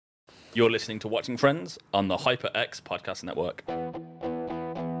You're listening to Watching Friends on the HyperX Podcast Network.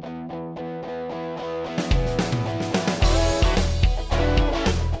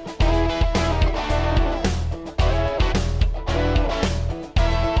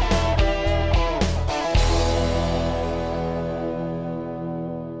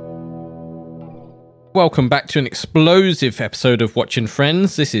 Welcome back to an explosive episode of Watching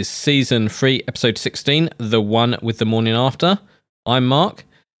Friends. This is Season 3, Episode 16, the one with the morning after. I'm Mark,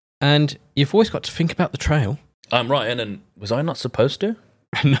 and you've always got to think about the trail. I'm Ryan, and was I not supposed to?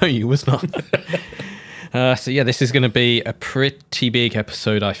 No, you was not. So this is going to be a pretty big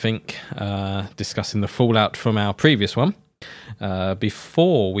episode, I think, discussing the fallout from our previous one.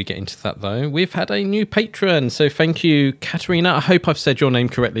 Before we get into that, though, we've had a new patron, so thank you, Katerina. I hope I've said your name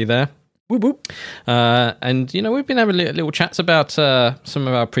correctly there. Whoop, whoop. And, we've been having little chats about some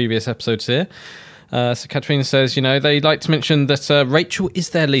of our previous episodes here. So Katerina says, they like to mention that Rachel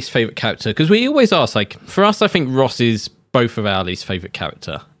is their least favourite character. Because we always ask, for us, I think Ross is both of our least favourite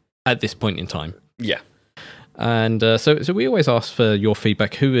character at this point in time. Yeah. And so we always ask for your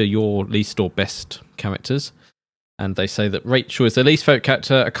feedback. Who are your least or best characters? And they say that Rachel is their least favourite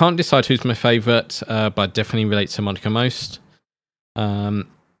character. I can't decide who's my favourite, but I definitely relate to Monica most.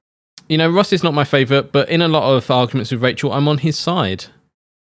 Ross is not my favourite, but in a lot of arguments with Rachel, I'm on his side.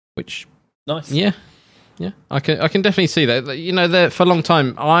 Which, nice. Yeah, I can definitely see that. For a long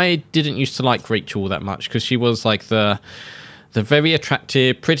time, I didn't used to like Rachel that much because she was like the very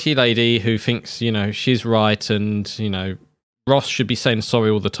attractive, pretty lady who thinks she's right, and Ross should be saying sorry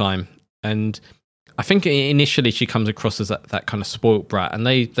all the time. And I think initially she comes across as that kind of spoilt brat, and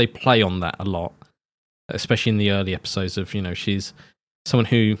they play on that a lot, especially in the early episodes of she's someone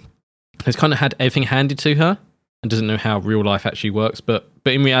who has kind of had everything handed to her and doesn't know how real life actually works. But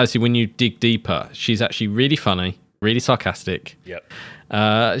in reality, when you dig deeper, she's actually really funny, really sarcastic.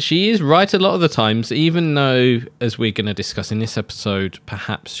 Yep. She is right a lot of the times, even though, as we're going to discuss in this episode,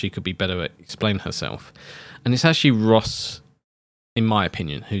 perhaps she could be better at explaining herself. And it's actually Ross, in my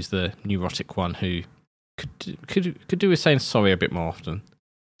opinion, who's the neurotic one who could do with saying sorry a bit more often.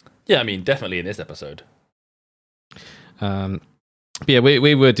 Yeah, I mean, definitely in this episode. Yeah,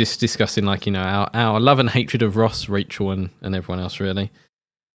 we were just discussing our love and hatred of Ross, Rachel, and everyone else really.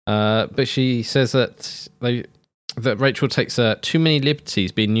 But she says that Rachel takes too many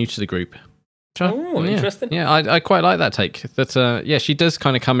liberties being new to the group. Interesting. Yeah, I quite like that take. That she does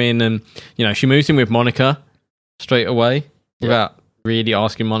kind of come in and she moves in with Monica straight away without really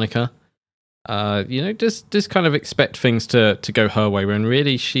asking Monica. Does kind of expect things to go her way when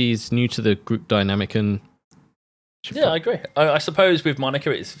really she's new to the group dynamic and. Yeah, I agree. I suppose with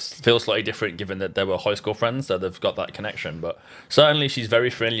Monica, it feels slightly different given that they were high school friends, so they've got that connection. But certainly she's very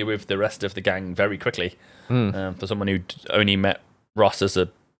familiar with the rest of the gang very quickly. For someone who only met Ross as a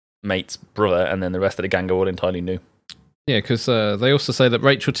mate's brother, and then the rest of the gang are all entirely new. Yeah, because they also say that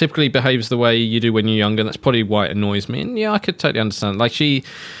Rachel typically behaves the way you do when you're younger, and that's probably why it annoys me. And yeah, I could totally understand. Like she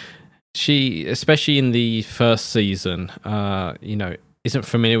especially in the first season, isn't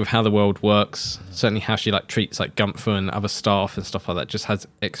familiar with how the world works. Certainly how she treats Gunther and other staff and stuff like that. Just has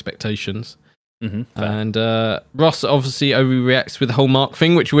expectations. Mm-hmm, and Ross obviously overreacts with the whole Mark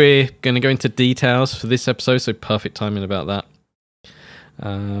thing, which we're going to go into details for this episode. So perfect timing about that.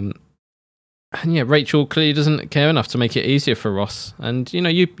 And yeah, Rachel clearly doesn't care enough to make it easier for Ross. And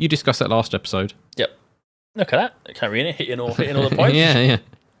you discussed that last episode. Yep. Look at that, Karina hitting all the points. Yeah.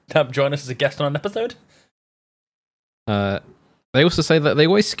 Come join us as a guest on an episode. They also say that they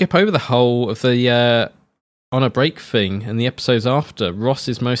always skip over the whole of the on a break thing and the episodes after. Ross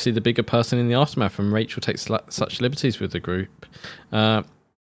is mostly the bigger person in the aftermath, and Rachel takes such liberties with the group. Yeah,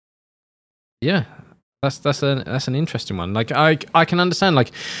 that's an interesting one. I can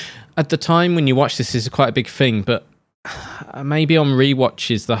understand. At the time when you watch this is quite a big thing, but maybe on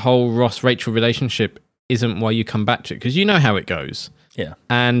rewatches the whole Ross-Rachel relationship isn't why you come back to it, because you know how it goes. Yeah,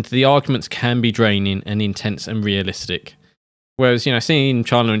 and the arguments can be draining and intense and realistic. Whereas, seeing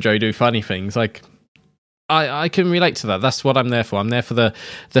Chandler and Joe do funny things, I can relate to that. That's what I'm there for. I'm there for the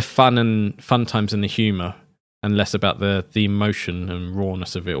fun times and the humour, and less about the emotion and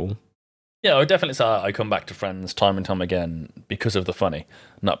rawness of it all. Yeah, I would definitely say I come back to Friends time and time again because of the funny,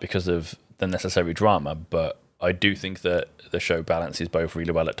 not because of the necessary drama. But I do think that the show balances both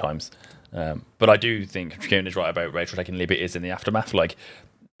really well at times. But I do think Kieran is right about Rachel taking liberties in the aftermath.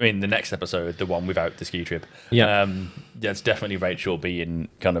 In the next episode, the one without the ski trip, it's definitely Rachel being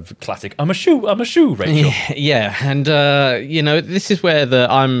kind of classic. I'm a shoe, Rachel. Yeah, and this is where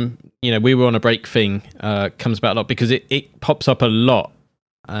we were on a break thing comes about a lot, because it pops up a lot,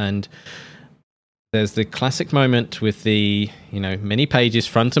 and There's the classic moment with the, many pages,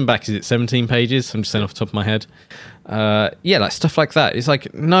 front and back. Is it 17 pages? I'm just saying off the top of my head. Like stuff like that. It's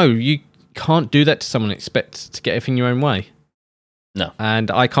like, no, you can't do that to someone and expect to get everything your own way. No.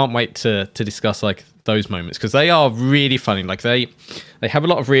 And I can't wait to discuss like those moments because they are really funny. Like they have a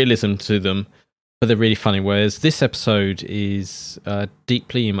lot of realism to them, but they're really funny. Whereas this episode is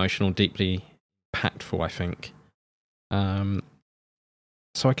deeply emotional, deeply impactful, I think.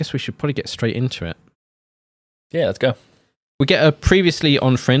 So I guess we should probably get straight into it. Yeah, let's go. We get a previously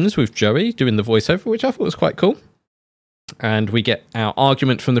on Friends with Joey doing the voiceover, which I thought was quite cool. And we get our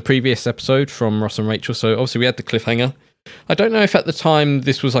argument from the previous episode from Ross and Rachel. So obviously we had the cliffhanger. I don't know if at the time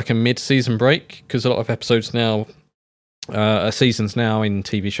this was like a mid-season break, because a lot of episodes now, seasons now in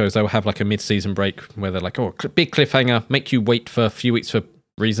TV shows, they will have like a mid-season break where they're like, oh, big cliffhanger, make you wait for a few weeks for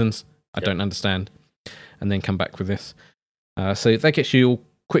reasons I don't understand, and then come back with this. So that gets you all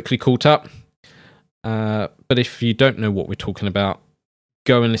quickly caught up. But if you don't know what we're talking about,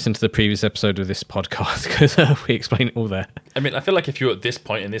 go and listen to the previous episode of this podcast because we explain it all there. I mean, I feel like if you're at this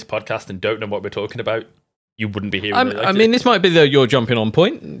point in this podcast and don't know what we're talking about, you wouldn't be hearing it. This might be your jumping on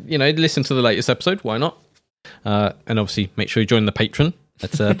point. Listen to the latest episode. Why not? And obviously, make sure you join the Patreon.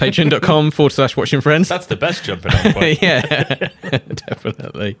 That's patreon.com/watching friends. That's the best jumping on point. Yeah,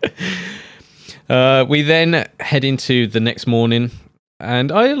 definitely. We then head into the next morning,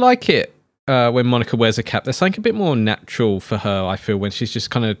 and I like it when Monica wears a cap. There's something a bit more natural for her, I feel, when she's just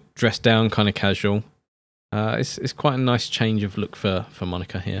kind of dressed down, kind of casual. It's quite a nice change of look for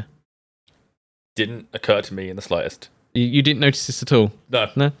Monica here. Didn't occur to me in the slightest. You didn't notice this at all?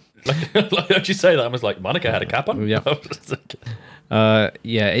 No. Like how'd you say that? I was like, Monica had a cap on? Yeah.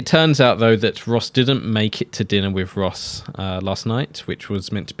 It turns out, though, that Ross didn't make it to dinner with Ross last night, which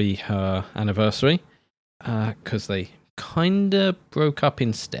was meant to be her anniversary, because they kind of broke up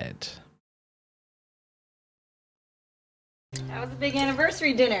instead. That was a big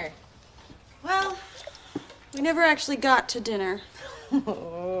anniversary dinner. Well, we never actually got to dinner.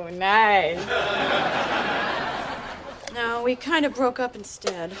 Oh, nice. No, we kind of broke up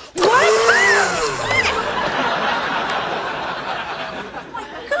instead. God,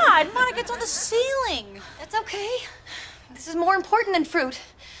 Monica, it's on the ceiling. That's okay. This is more important than fruit.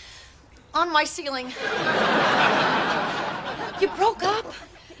 On my ceiling. You broke up?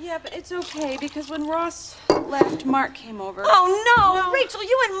 Yeah, but it's okay because when Ross left, Mark came over. Oh, no. Rachel,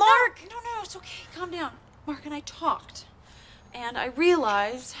 you and Mark. No, it's okay. Calm down. Mark and I talked. And I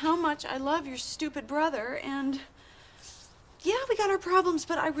realized how much I love your stupid brother. And yeah, we got our problems,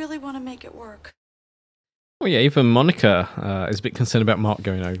 but I really want to make it work. Well, yeah, even Monica is a bit concerned about Mark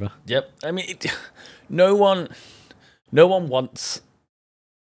going over. Yep. I mean, no one wants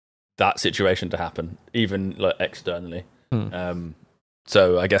that situation to happen, even like externally.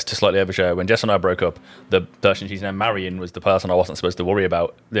 So I guess to slightly overshare, when Jess and I broke up, the person she's now marrying was the person I wasn't supposed to worry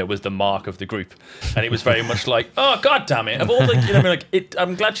about. It was the Mark of the group, and it was very much like, oh god damn it! Of all the,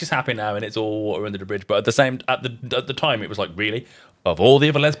 I'm glad she's happy now, and it's all water under the bridge. But at the time, it was like, really, of all the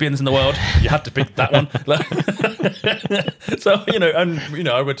other lesbians in the world, you had to pick that one. So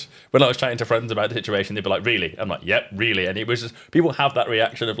I would, when I was chatting to friends about the situation, they'd be like, really? I'm like, yep, really. And it was just, people have that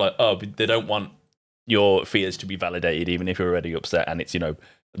reaction of like, oh, they don't want your fears to be validated, even if you're already upset, and it's,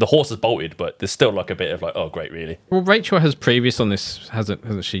 the horse has bolted, but there's still like a bit of like, oh great, really. Well, Rachel has previous on this,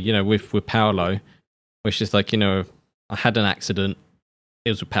 hasn't she? With Paolo, where she's like, I had an accident,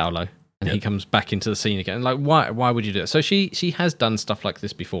 it was with Paolo, and he comes back into the scene again. Like, why would you do that? So she has done stuff like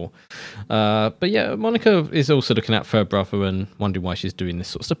this before. But yeah, Monica is also looking out for her brother and wondering why she's doing this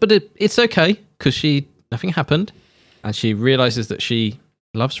sort of stuff. But it's okay, because nothing happened, and she realizes that she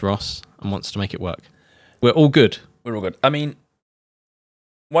loves Ross and wants to make it work. We're all good. We're all good. I mean,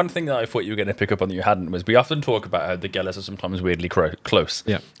 one thing that I thought you were going to pick up on that you hadn't was we often talk about how the Gellers are sometimes weirdly close.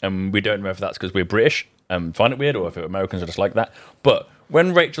 Yeah. And we don't know if that's because we're British and find it weird, or if Americans are just like that. But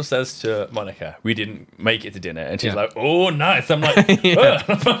when Rachel says to Monica, we didn't make it to dinner, and she's like, oh, nice. I'm like, I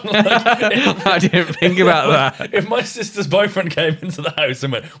didn't think about that. If my sister's boyfriend came into the house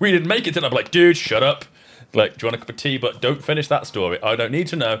and went, we didn't make it to dinner, I'm like, dude, shut up. Like, do you want a cup of tea? But don't finish that story. I don't need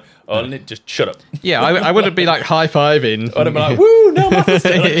to know. Just shut up. Yeah, I wouldn't be like high-fiving. I'd be like, woo, no, my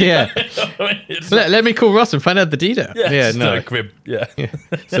sister. Yeah. Let me call Ross and find out the detail. Yeah, no. Like crib. Yeah.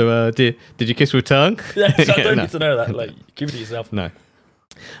 So, did you kiss with tongue? Yeah, so I don't need to know that. Like, keep it to yourself. No.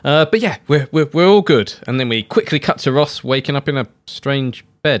 But yeah, we're all good. And then we quickly cut to Ross waking up in a strange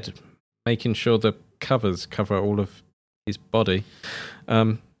bed, making sure the covers cover all of his body.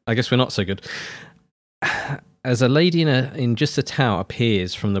 I guess we're not so good. As a lady in just a towel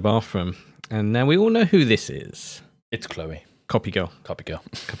appears from the bathroom, and now we all know who this is. It's Chloe. Copy girl. Copy girl.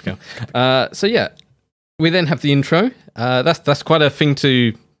 Copy girl. So yeah, we then have the intro. That's quite a thing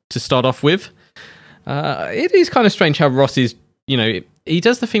to start off with. It is kind of strange how Ross is, he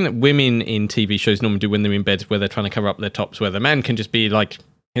does the thing that women in TV shows normally do when they're in bed, where they're trying to cover up their tops, where the man can just be like,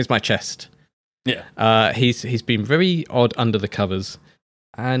 here's my chest. Yeah. He's been very odd under the covers.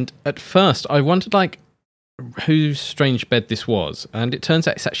 And at first, I wondered, like, whose strange bed this was. And it turns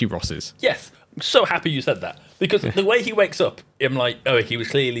out it's actually Ross's. Yes. I'm so happy you said that. Because the way he wakes up, I'm like, oh, he was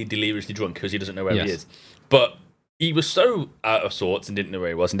clearly deliriously drunk because he doesn't know where he is. But he was so out of sorts and didn't know where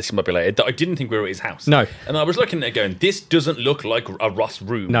he was, and this might be later, that I didn't think we were at his house. No. And I was looking at it going, this doesn't look like a Ross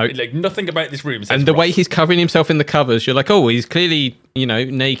room. No. Like, nothing about this room says And the Ross. way he's covering himself in the covers, you're like, oh, he's clearly,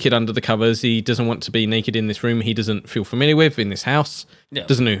 naked under the covers. He doesn't want to be naked in this room he doesn't feel familiar with, in this house. Yeah.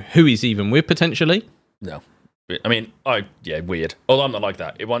 Doesn't know who he's even with, potentially. No. I mean, weird. Although I'm not like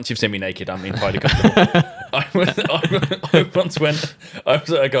that. Once you've seen me naked, I'm entirely comfortable. I once went, I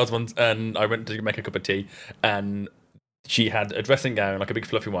was at a girl's once, and I went to make a cup of tea, and she had a dressing gown, like a big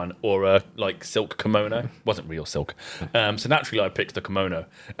fluffy one, or a like silk kimono. Wasn't real silk. So naturally I picked the kimono.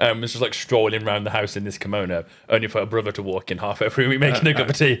 Was just like strolling around the house in this kimono, only for a brother to walk in halfway through me making a cup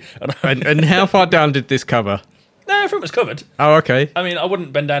of tea. And how far down did this cover? No, everything was covered. Oh, okay. I mean, I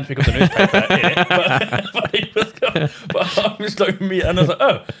wouldn't bend down to pick up the newspaper in it, but it was covered. But I was like, me, and I was like,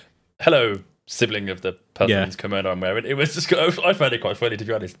 oh, hello, sibling of the person's kimono I'm wearing. It was just, I found it quite funny, to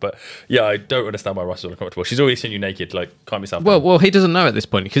be honest. But yeah, I don't understand why Ross is uncomfortable. She's always seen you naked, like, calm yourself down. Well, he doesn't know at this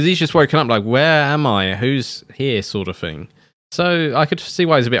point, because he's just woken up like, where am I? Who's here, sort of thing. So I could see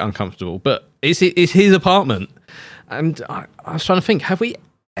why he's a bit uncomfortable. But it's his apartment. And I was trying to think, have we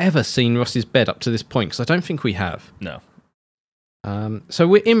ever seen Ross's bed up to this point? Because I don't think we have. No. So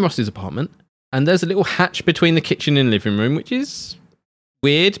we're in Ross's apartment, and there's a little hatch between the kitchen and living room, which is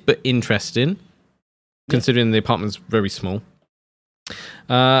weird but interesting, considering the apartment's very small.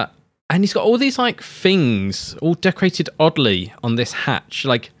 And he's got all these like things all decorated oddly on this hatch,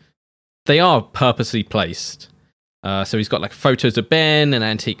 like they are purposely placed. So he's got like photos of Ben, an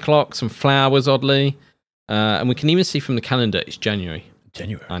antique clock, some flowers oddly, and we can even see from the calendar it's January.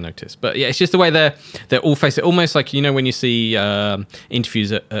 I noticed. But yeah, it's just the way they're all faced. Almost like, when you see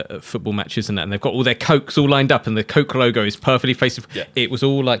interviews at football matches and that, and they've got all their Cokes all lined up and the Coke logo is perfectly faced. Yeah. It was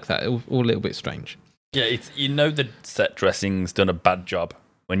all like that. All a little bit strange. Yeah, it's the set dressing's done a bad job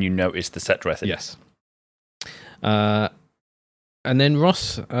when you notice the set dressing. Yes. And then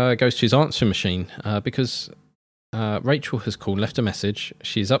Ross goes to his answering machine because Rachel has called, left a message.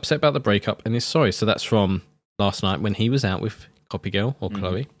 She's upset about the breakup and is sorry. So that's from last night when he was out with Copy Girl or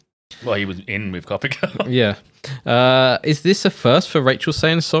Chloe. Well, he was in with Copy Girl. Yeah. Is this a first for Rachel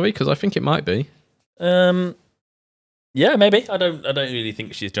saying sorry? Because I think it might be. Yeah, maybe. I don't really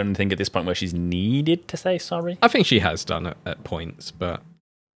think she's done anything at this point where she's needed to say sorry. I think she has done at points, but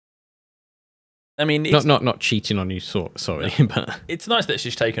I mean, it's not cheating on you. Sorry, but it's nice that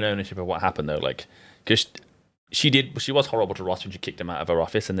she's taken ownership of what happened, though. Like, because she was horrible to Ross when she kicked him out of her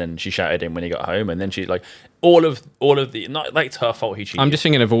office, and then she shouted at him when he got home, and then she like all of the not like it's her fault he cheated. I'm just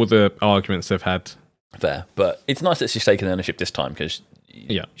thinking of all the arguments they've had. Fair, but it's nice that she's taken ownership this time because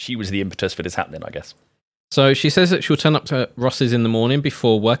she was the impetus for this happening, I guess. So she says that she'll turn up to Ross's in the morning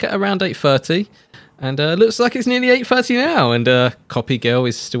before work at around 8:30, and looks like it's nearly 8:30 now, and Copy Girl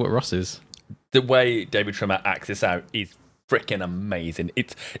is still at Ross's. The way David Schwimmer acts this out is freaking amazing.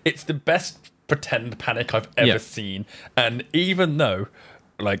 It's the best pretend panic I've ever seen, and even though,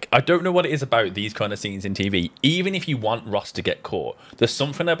 like, I don't know what it is about these kind of scenes in TV, even if you want Ross to get caught, there's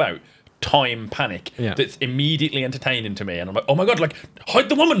something about time panic that's immediately entertaining to me, and I'm like, oh my god, like, hide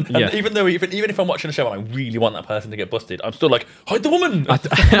the woman. And even if I'm watching a show and I really want that person to get busted, I'm still like, hide the woman. I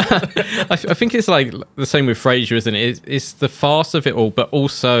think it's like the same with Frasier, isn't it? It's the farce of it all, but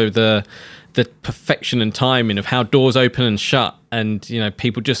also the perfection and timing of how doors open and shut, and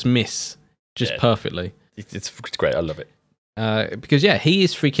people just miss perfectly. It's great. I love it. Because he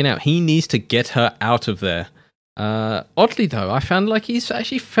is freaking out. He needs to get her out of there. Oddly though, I found like he's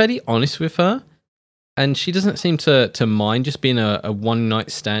actually fairly honest with her, and she doesn't seem to mind just being a one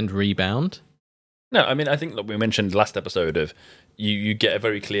night stand rebound. No, I mean, I think, like we mentioned last episode, of you get a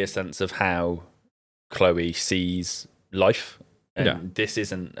very clear sense of how Chloe sees life. And this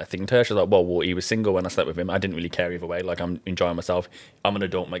isn't a thing to her. She's like, well, he was single when I slept with him. I didn't really care either way. Like, I'm enjoying myself. I'm an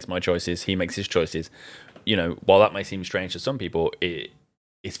adult, makes my choices. He makes his choices. While that may seem strange to some people,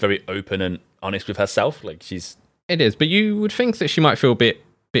 it's very open and honest with herself. Like, it is, but you would think that she might feel a bit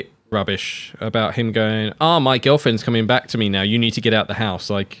rubbish about him going, my girlfriend's coming back to me now. You need to get out the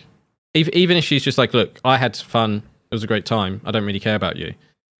house. Like, even if she's just like, look, I had fun. It was a great time. I don't really care about you.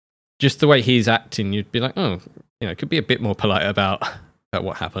 just the way he's acting, you'd be like, oh, could be a bit more polite about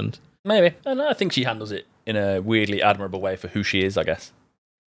what happened. Maybe. And I think she handles it in a weirdly admirable way for who she is, I guess.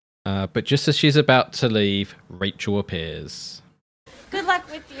 But just as she's about to leave, Rachel appears. Good luck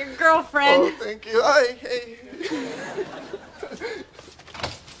with your girlfriend. Oh, thank you. Hey.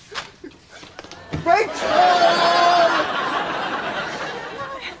 Rachel!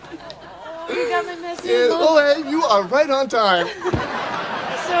 You got my message? Yeah, oh, hey, you are right on time.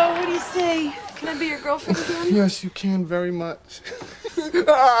 So, what do you say? Can I be your girlfriend again? Yes, you can very much.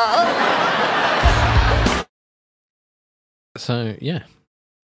 So, yeah.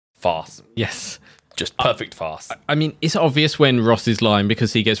 Farce. Yes. Just perfect farce. I mean, it's obvious when Ross is lying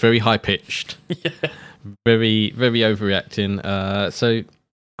because he gets very high-pitched. Yeah. Very, very overreacting.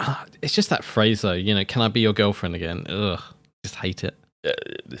 It's just that phrase, though, can I be your girlfriend again? Ugh, just hate it.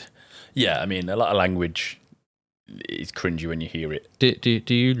 Yeah, I mean, a lot of language is cringy when you hear it.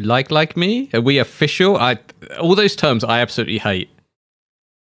 Do you like me? Are we official? All those terms I absolutely hate.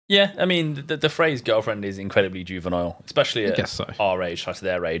 Yeah, I mean, the phrase girlfriend is incredibly juvenile, especially at our age, slash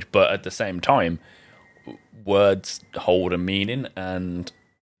their age. But at the same time, words hold a meaning and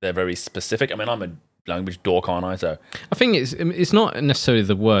they're very specific. I mean, I'm a language dork, aren't I? So I think it's not necessarily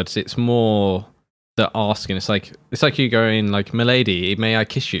the words; it's more the asking. It's like you going like, "Milady, may I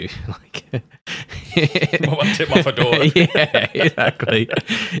kiss you?" Like, one tip off a door. Yeah, exactly.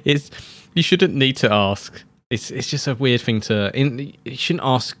 You shouldn't need to ask. It's just a weird thing you shouldn't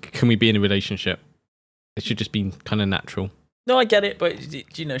ask, can we be in a relationship? It should just be kind of natural. No, I get it, but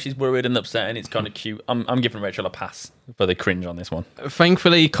she's worried and upset, and it's kind of cute. I'm giving Rachel a pass for the cringe on this one.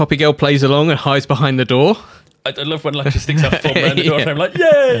 Thankfully, Copy Girl plays along and hides behind the door. I love when she sticks her thumb around the door frame, like,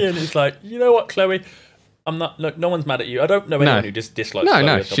 yay! And it's like, you know what, Chloe? I'm not. Look, no one's mad at you. I don't know anyone who just dislikes.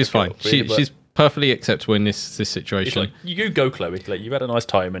 No, she's fine. She's perfectly acceptable in this situation. It's like, you go, Chloe. Like, you've had a nice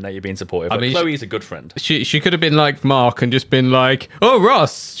time, and now you're being supportive. Chloe is a good friend. She could have been like Mark and just been like, "Oh,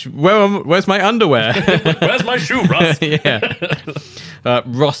 Ross, where's my underwear? Where's my shoe, Ross?" Yeah.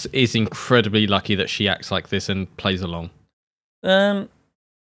 Ross is incredibly lucky that she acts like this and plays along.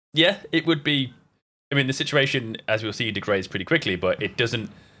 Yeah, it would be. I mean, the situation, as we'll see, degrades pretty quickly, but it doesn't.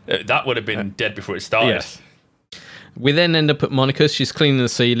 That would have been dead before it started. Yes. We then end up at Monica's. She's cleaning the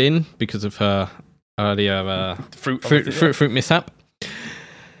ceiling because of her earlier fruit mishap.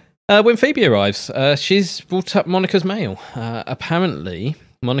 When Phoebe arrives, she's brought up Monica's mail. Apparently,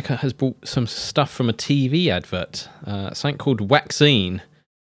 Monica has brought some stuff from a TV advert, something called Waxine.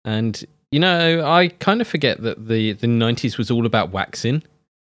 And, I kind of forget that the 90s was all about waxing.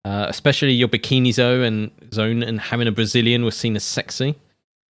 Especially your bikini zone and having a Brazilian was seen as sexy.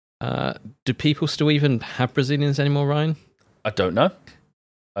 Do people still even have Brazilians anymore, Ryan? I don't know.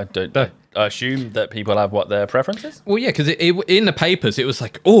 I assume that people have what their preference is. Well, yeah, because in the papers it was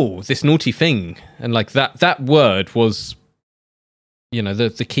like, oh, this naughty thing, and like that word was,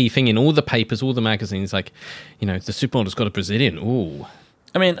 the key thing in all the papers, all the magazines. Like, the supermodel's got a Brazilian. Ooh.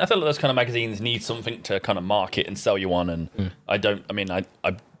 I mean, I feel like those kind of magazines need something to kind of market and sell you on, and I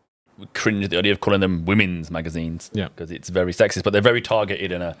cringe at the idea of calling them women's magazines, because it's very sexist, but they're very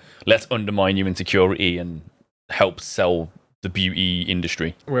targeted in a let's undermine your insecurity and help sell the beauty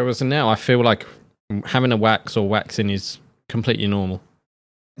industry. Whereas now I feel like having a wax or waxing is completely normal.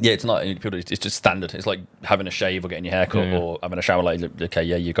 Yeah, it's not. It's just standard. It's like having a shave or getting your hair cut or having a shower. Like, okay,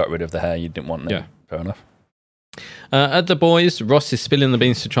 yeah, you got rid of the hair you didn't want. Yeah, fair enough. At the boys, Ross is spilling the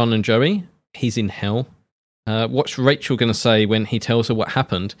beans to Chandler and Joey. He's in hell. What's Rachel going to say when he tells her what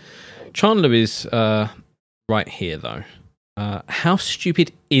happened? Chandler is right here, though. How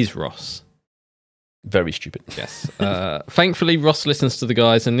stupid is Ross? Very stupid. Yes. Thankfully, Ross listens to the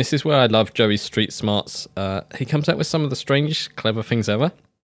guys, and this is where I love Joey's street smarts. He comes out with some of the strangest, clever things ever.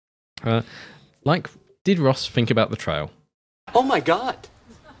 Did Ross think about the trail? Oh, my God.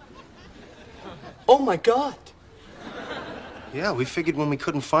 Oh, my God. Yeah, we figured when we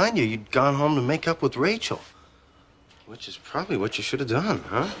couldn't find you, you'd gone home to make up with Rachel. Which is probably what you should have done,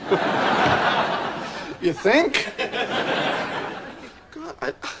 huh? You think?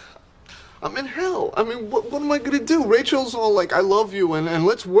 God, I'm in hell. I mean, what am I gonna do? Rachel's all like, I love you, and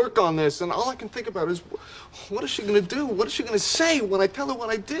let's work on this. And all I can think about is, what is she gonna do? What is she gonna say when I tell her what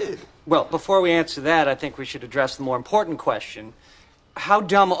I did? Well, before we answer that, I think we should address the more important question. How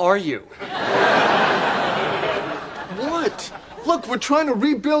dumb are you? What? Look, we're trying to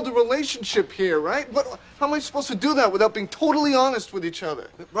rebuild a relationship here, right? How am I supposed to do that without being totally honest with each other?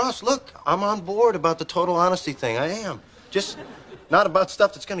 Ross, look, I'm on board about the total honesty thing. I am. Just not about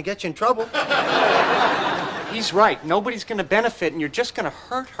stuff that's going to get you in trouble. He's right. Nobody's going to benefit, and you're just going to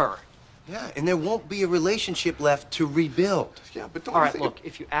hurt her. Yeah, and there won't be a relationship left to rebuild. Yeah, but don't All you right, think... look,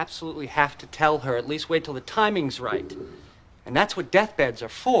 if you absolutely have to tell her, at least wait till the timing's right. And that's what deathbeds are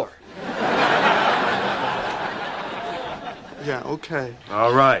for. Yeah, okay.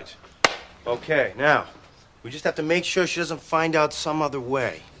 All right. Okay, now, we just have to make sure she doesn't find out some other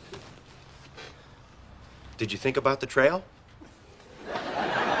way. Did you think about the trail?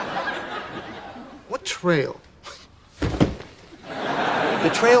 What trail? The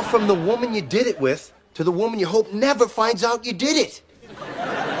trail from the woman you did it with to the woman you hope never finds out you did it.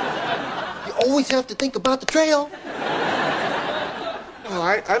 You always have to think about the trail. Well,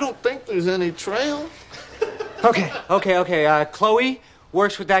 I don't think there's any trail. Okay. Chloe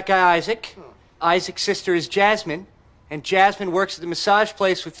works with that guy Isaac. Isaac's sister is Jasmine. And Jasmine works at the massage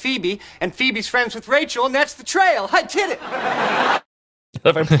place with Phoebe. And Phoebe's friends with Rachel, and that's the trail. I did it.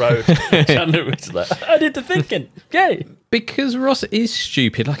 I'm proud. Chandler was like, I did the thinking. Yay. Because Ross is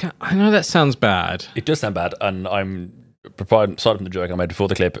stupid. Like, I know that sounds bad. It does sound bad, and I'm, aside from the joke I made before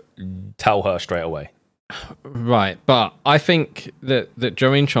the clip, tell her straight away. Right, but I think that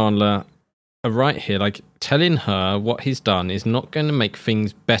Joey and Chandler are right here. Like, telling her what he's done is not going to make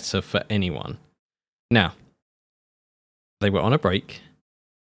things better for anyone. Now, they were on a break.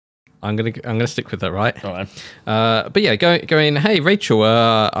 I'm gonna stick with that, right? All right. But yeah, going. Hey, Rachel,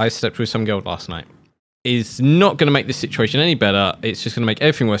 I slept with some girl last night. Is not going to make this situation any better. It's just going to make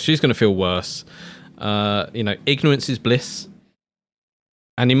everything worse. She's going to feel worse. Ignorance is bliss.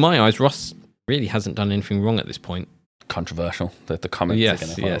 And in my eyes, Ross really hasn't done anything wrong at this point. Controversial. The comments Yes, are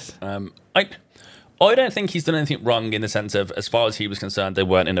going to yes. I don't think he's done anything wrong in the sense of, as far as he was concerned, they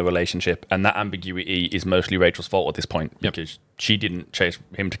weren't in a relationship, and that ambiguity is mostly Rachel's fault at this point because she didn't chase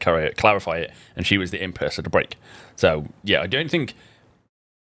him to clarify it, and she was the impetus of the break. So yeah, I don't think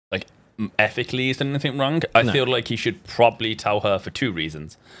ethically he's done anything wrong. I feel like he should probably tell her for two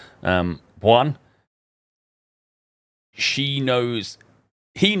reasons. One, he knows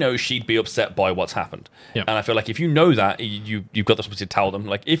she'd be upset by what's happened. Yep. And I feel like if you know that, you've got the responsibility to tell them.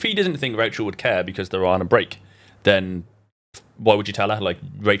 Like, if he doesn't think Rachel would care because they're on a break, then why would you tell her? Like,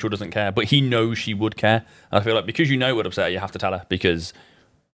 Rachel doesn't care, but he knows she would care. And I feel like because you know it would upset her, you have to tell her because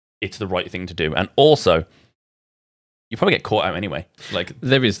it's the right thing to do. And also, you probably get caught out anyway. Like,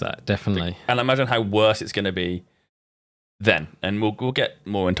 there is that, definitely. And imagine how worse it's going to be then. And we'll get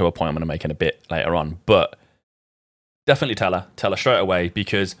more into a point I'm going to make in a bit later on. But definitely tell her straight away,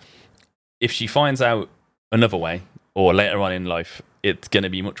 because if she finds out another way or later on in life, it's going to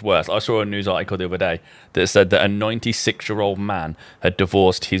be much worse. I saw a news article the other day that said that a 96-year-old man had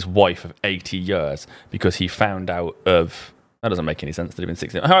divorced his wife of 80 years because he found out of... That doesn't make any sense. They've been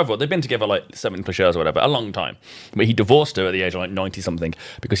 60. However, they've been together like 7 plus years or whatever, a long time. But he divorced her at the age of like 90-something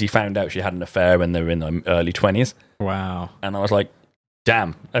because he found out she had an affair when they were in their early 20s. Wow. And I was like,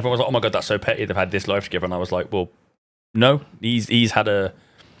 damn. Everyone was like, oh my God, that's so petty. They've had this life together. And I was like, well, no. He's had a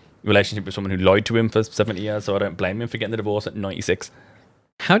relationship with someone who lied to him for 70 years, so I don't blame him for getting the divorce at 96.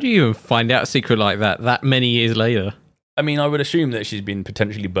 How do you even find out a secret like that many years later? I mean, I would assume that she's been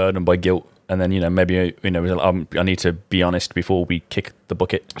potentially burdened by guilt, and then, maybe, I need to be honest before we kick the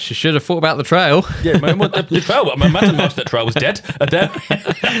bucket. She should have thought about the trail. Yeah, the trail, I imagine most of the trail was dead at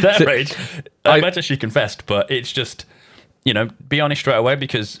that age. I imagine she confessed, but it's just, be honest straight away,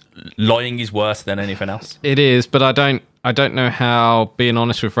 because lying is worse than anything else. It is, but I don't know how being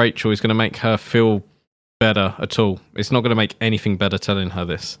honest with Rachel is going to make her feel better at all. It's not going to make anything better telling her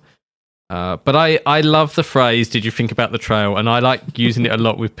this. But I love the phrase, did you think about the trail? And I like using it a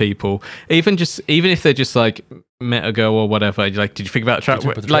lot with people. Even if they're just like met a girl or whatever, like, did you think about the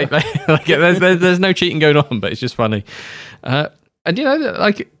trail? There's no cheating going on, but it's just funny. And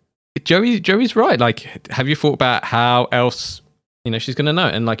Joey's right. Like, have you thought about how else, she's going to know?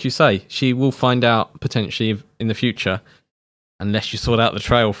 And like you say, she will find out potentially in the future, unless you sort out the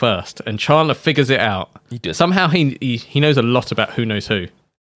trail first. And Chandler figures it out. He does. Somehow he knows a lot about who knows who.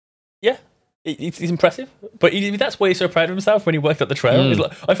 Yeah, he's impressive, but that's why he's so proud of himself when he worked up the trail.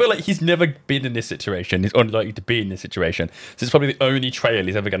 I feel like he's never been in this situation. He's unlikely to be in this situation. So it's probably the only trail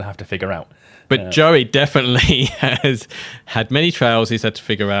he's ever going to have to figure out. But Joey definitely has had many trails he's had to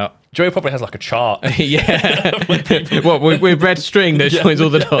figure out. Joey probably has like a chart. Yeah. with red string that joins all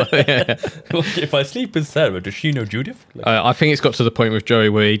the dots. Yeah. If I sleep with Sarah, does she know Judith? I think it's got to the point with Joey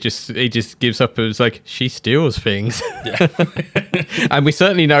where he just gives up. It's like, she steals things. Yeah. And we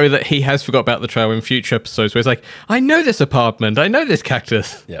certainly know that he has forgot about the trail in future episodes where it's like, I know this apartment. I know this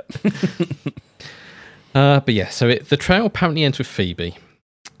cactus. Yeah. But yeah, so the trail apparently ends with Phoebe.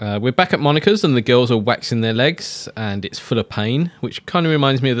 We're back at Monica's and the girls are waxing their legs and it's full of pain, which kind of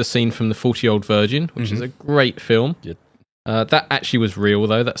reminds me of the scene from The 40-Year-Old Virgin, which is a great film. Yeah. That actually was real,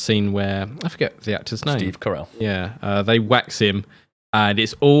 though. That scene where I forget the actor's name. Steve Carell. Yeah, they wax him, and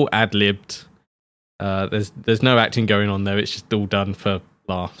it's all ad-libbed. There's no acting going on there. It's just all done for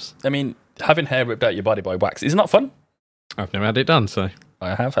laughs. I mean, having hair ripped out your body by wax is not fun. I've never had it done, so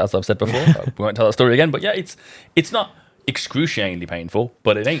I have, as I've said before. We won't tell that story again, but yeah, it's not excruciatingly painful,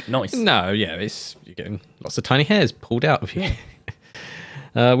 but it ain't nice. no, yeah, you're getting lots of tiny hairs pulled out of you.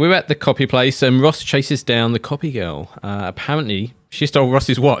 We're at the copy place, and Ross chases down the copy girl. Apparently, she stole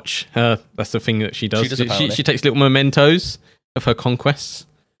Ross's watch. That's the thing that she does. She takes little mementos of her conquests.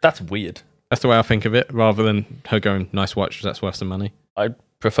 That's weird. That's the way I think of it, rather than her going, nice watch, that's worth some money. I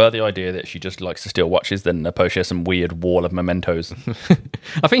prefer the idea that she just likes to steal watches than opposed to some weird wall of mementos.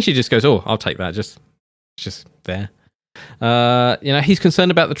 I think she just goes, oh, I'll take that. It's just there. He's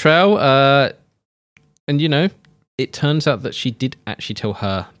concerned about the trail. And, it turns out that she did actually tell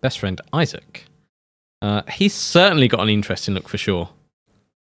her best friend, Isaac. He's certainly got an interesting look for sure.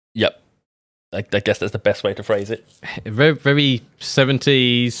 Yep. I guess that's the best way to phrase it. Very, very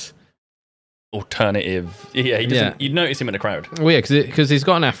 70s. Alternative. Yeah, he doesn't. You'd notice him in a crowd. Well, yeah, because he's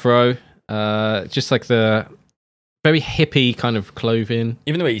got an afro, just like the very hippie kind of clothing.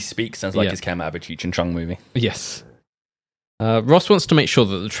 Even the way he speaks sounds like he's come out of a Cheech and Chong movie. Yes. Ross wants to make sure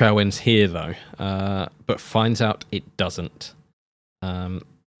that the trail ends here, though, but finds out it doesn't.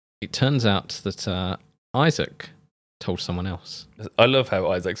 It turns out that Isaac told someone else. I love how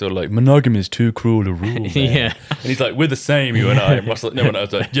Isaac's sort of like, monogamy is too cruel a rule. Yeah. And he's like, we're the same, you and I. And Ross like, no one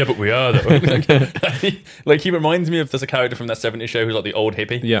else. Like, yeah, but we are, though. Like, he reminds me of, there's a character from that 70s show who's like the old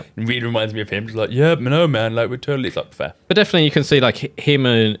hippie. Yeah. And really reminds me of him. He's like, yeah, no, man, like, we're totally, it's like, fair. But definitely you can see, like, him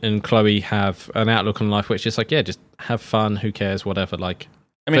and Chloe have an outlook on life where it's just like, yeah, just have fun, who cares, whatever. Like,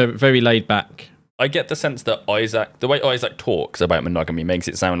 I mean, very laid back. I get the sense that the way Isaac talks about monogamy makes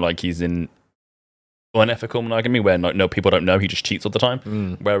it sound like he's in unethical monogamy where no people don't know, he just cheats all the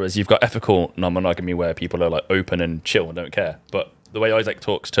time. Whereas you've got ethical non-monogamy where people are like open and chill and don't care. But the way Isaac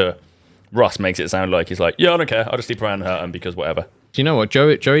talks to Ross makes it sound like he's like, yeah, I don't care, I'll just sleep around and hurt him because whatever. Do you know what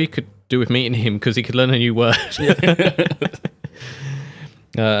Joey could do with meeting him because he could learn a new word.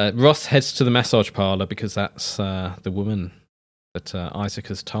 Ross heads to the massage parlor because that's the woman that Isaac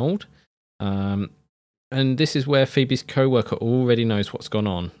has told. And this is where Phoebe's co-worker already knows what's gone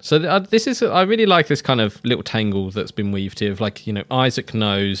on. So I really like this kind of little tangle that's been weaved here of like, Isaac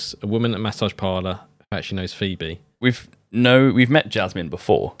knows a woman at a massage parlor who actually knows Phoebe. We've met Jasmine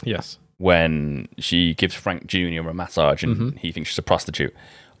before. Yes. When she gives Frank Jr. a massage and he thinks she's a prostitute.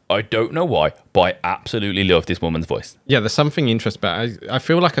 I don't know why, but I absolutely love this woman's voice. Yeah, there's something interesting about it. I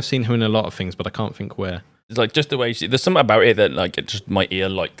feel like I've seen her in a lot of things, but I can't think where. It's like just the way there's something about it that like it just my ear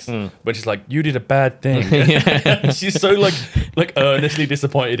likes. But she's like, you did a bad thing. She's so like earnestly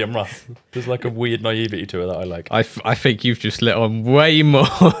disappointed in Ross. There's like a weird naivety to her that I like. I think you've just let on way more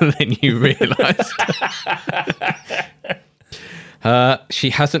than you realised. She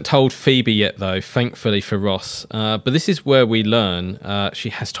hasn't told Phoebe yet, though, thankfully for Ross. But this is where we learn she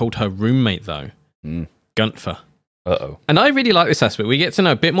has told her roommate, though, Gunther. Uh-oh. And I really like this aspect. We get to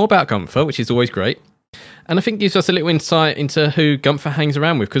know a bit more about Gunther, which is always great. And I think gives us a little insight into who Gunther hangs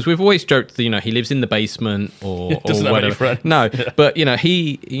around with, because we've always joked that he lives in the basement or doesn't whatever. Have any friends. No, but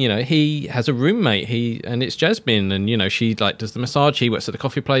he has a roommate. And it's Jasmine, and she like does the massage. He works at the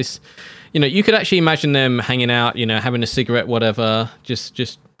coffee place. You could actually imagine them hanging out, having a cigarette, whatever,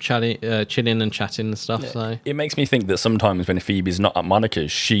 just chilling and chatting and stuff. Yeah. So it makes me think that sometimes when Phoebe's not at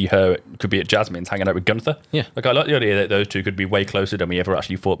Monica's, her could be at Jasmine's hanging out with Gunther. Yeah. Like I like the idea that those two could be way closer than we ever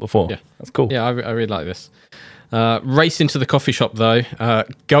actually thought before. Yeah. That's cool. Yeah, I really like this. Race into the coffee shop, though.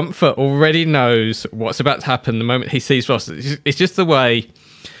 Gunther already knows what's about to happen the moment he sees Ross. It's just the way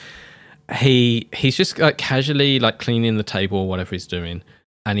he's just like casually like cleaning the table or whatever he's doing.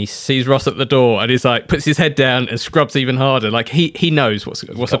 And he sees Ross at the door, and he's like, puts his head down and scrubs even harder. Like he knows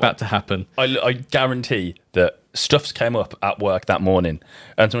what's about to happen. I guarantee that stuff's came up at work that morning,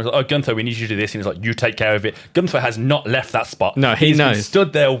 and someone's like, "Oh, Gunther, we need you to do this." And he's like, "You take care of it." Gunther has not left that spot. No, He's knows. been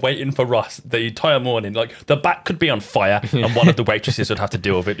stood there waiting for Ross the entire morning. Like the back could be on fire, and one of the waitresses would have to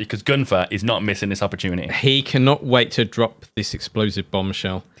deal with it because Gunther is not missing this opportunity. He cannot wait to drop this explosive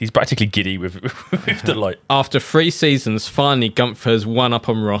bombshell. He's practically giddy with delight. After 3 seasons, finally Gunther's won up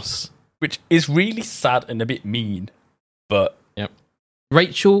on Ross, which is really sad and a bit mean. But yep,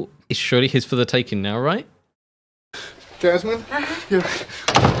 Rachel is surely his for the taking now, right? Jasmine? Yeah,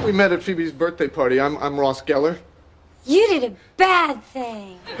 we met at Phoebe's birthday party. I'm Ross Geller. You did a bad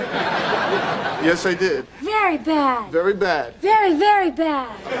thing. Yes, I did. Very bad. Very bad. Very, very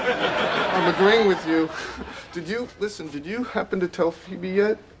bad. I'm agreeing with you. Did you happen to tell Phoebe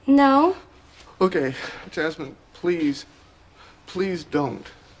yet? No. Okay, Jasmine, please, please don't.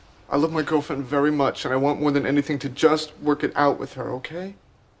 I love my girlfriend very much, and I want more than anything to just work it out with her, okay?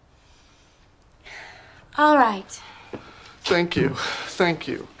 All right. Thank you. Thank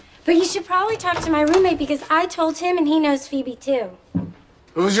you. But you should probably talk to my roommate because I told him and he knows Phoebe too.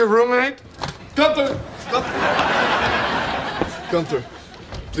 Who's your roommate? Gunther! Gunther,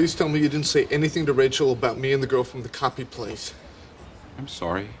 please tell me you didn't say anything to Rachel about me and the girl from the copy place. I'm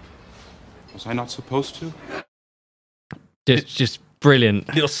sorry. Was I not supposed to? Just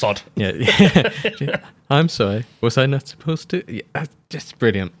brilliant. Little sod. Yeah. I'm sorry. Was I not supposed to? Yeah, just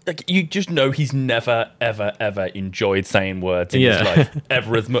brilliant. Like, you just know he's never, ever, ever enjoyed saying words in his life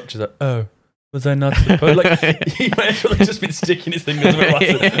ever as much as oh, was I not supposed? Like, he might as well have just been sticking his fingers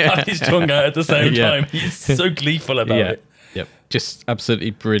and his tongue out at the same time. He's so gleeful about it. Yep. Just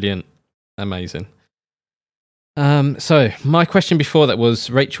absolutely brilliant. Amazing. So my question before that was,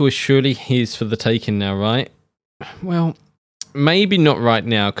 Rachel is surely his for the taking now, right? Well, maybe not right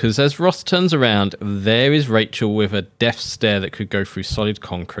now, because as Ross turns around, there is Rachel with a death stare that could go through solid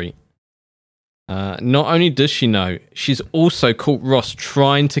concrete. Not only does she know, she's also caught Ross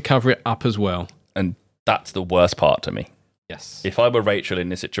trying to cover it up as well. And that's the worst part to me. Yes. If I were Rachel in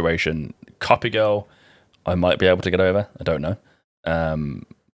this situation, copy girl, I might be able to get over. I don't know.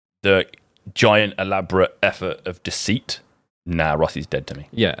 The giant, elaborate effort of deceit, nah, Rossi's dead to me.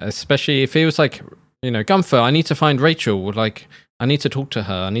 Yeah, especially if he was like, Gunther, I need to find Rachel. Like, I need to talk to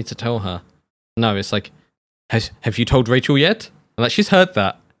her. I need to tell her. No, it's like, have you told Rachel yet? And like, she's heard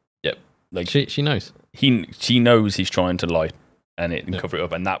that. Yep. Like she knows. She knows he's trying to lie and cover it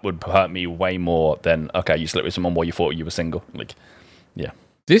up, and that would hurt me way more than, okay, you slept with someone while you thought you were single. Like, yeah.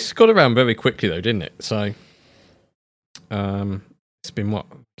 This got around very quickly though, didn't it? So, it's been what,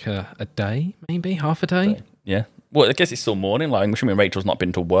 a day, maybe half a day. Yeah. Well, I guess it's still morning. Like, I'm assuming Rachel's not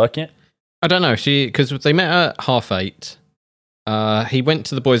been to work yet. I don't know. Because they met at 8:30. He went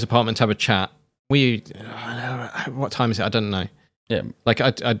to the boys' apartment to have a chat. What time is it? I don't know. Yeah. Like,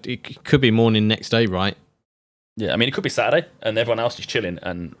 it could be morning next day, right? Yeah, I mean, it could be Saturday, and everyone else is chilling,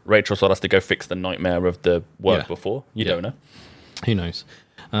 and Rachel sort of has to go fix the nightmare of the work before. You don't know. Who knows?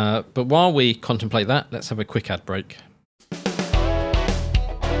 But while we contemplate that, let's have a quick ad break.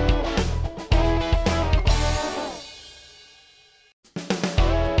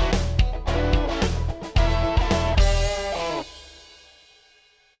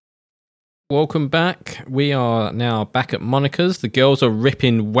 Welcome back. We are now back at Monica's. The girls are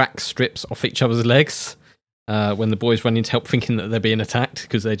ripping wax strips off each other's legs when the boys run in to help, thinking that they're being attacked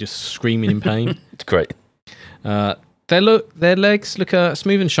because they're just screaming in pain. It's great. Their legs look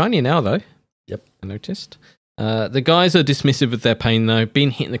smooth and shiny now, though. Yep. I noticed. The guys are dismissive of their pain, though.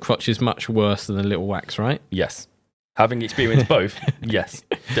 Being hit in the crotch is much worse than a little wax, right? Yes. Having experienced both, yes,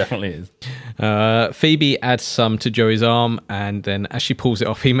 definitely is. Phoebe adds some to Joey's arm, and then as she pulls it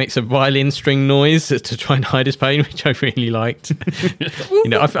off, he makes a violin string noise to try and hide his pain, which I really liked.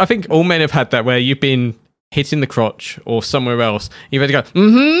 I think all men have had that, where you've been hit in the crotch or somewhere else. You've had to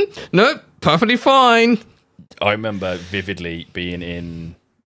go, nope, perfectly fine. I remember vividly being in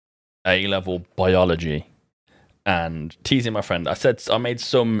A-level biology and teasing my friend. I made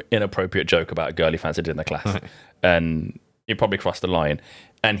some inappropriate joke about a girl he fancied in the class. Right. And it probably crossed the line.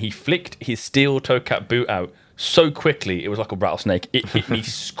 And he flicked his steel toe cap boot out so quickly, it was like a rattlesnake. It hit me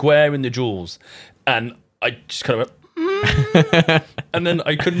square in the jewels. And I just kind of went, and then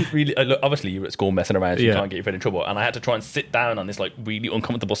I couldn't really. Obviously, you're at school messing around, so you can't get your friend in trouble. And I had to try and sit down on this like really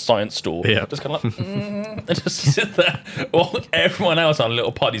uncomfortable science stool, just kind of like, and just sit there while everyone else on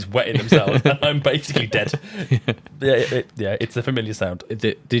little potties wetting themselves, and I'm basically dead. It's a familiar sound.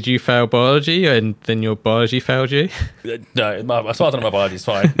 Did you fail biology, and then your biology failed you? No, as far as I know, my biology's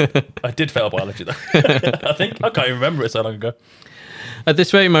fine. I did fail biology though. I think I can't even remember it so long ago. At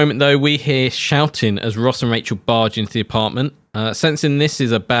this very moment, though, we hear shouting as Ross and Rachel barge into the apartment. Sensing this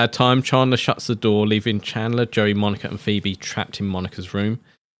is a bad time, Chandler shuts the door, leaving Chandler, Joey, Monica, and Phoebe trapped in Monica's room.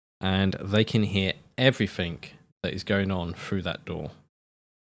 And they can hear everything that is going on through that door.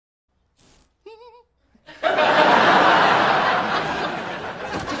 Come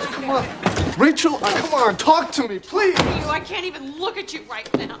on. Rachel, come on, talk to me, please. I can't even look at you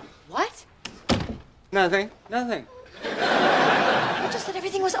right now. What? Nothing. I just said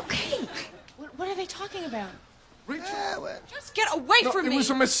everything was okay. What are they talking about? Rachel, Just get away from me. It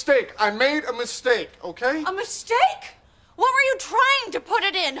was a mistake. I made a mistake, okay? A mistake? What were you trying to put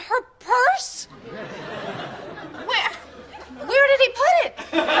it in? Her purse? Where did he put it?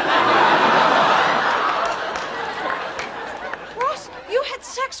 Ross, you had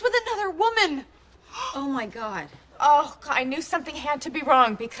sex with another woman. Oh my God. Oh, I knew something had to be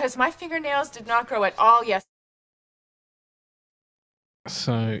wrong because my fingernails did not grow at all yesterday.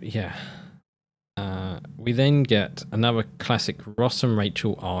 So, yeah. We then get another classic Ross and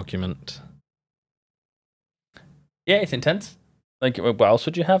Rachel argument. Yeah, it's intense. Like, what else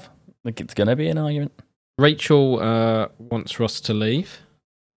would you have? Like, it's going to be an argument. Rachel wants Ross to leave.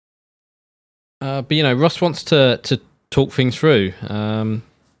 But, Ross wants to talk things through.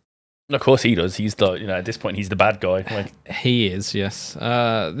 Of course he does. He's the, at this point, he's the bad guy. Like, he is, yes.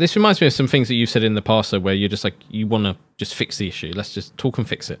 This reminds me of some things that you've said in the past, though, where you're just like, you want to just fix the issue. Let's just talk and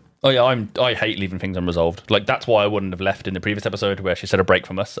fix it. Oh yeah, I hate leaving things unresolved. Like, that's why I wouldn't have left in the previous episode where she said a break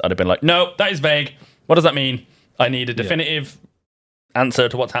from us. I'd have been like, no, that is vague. What does that mean? I need a definitive answer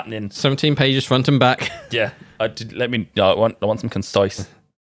to what's happening. 17 pages front and back. Yeah, I want some concise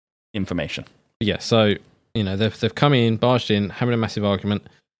information. Yeah, so they've come in, barged in, having a massive argument.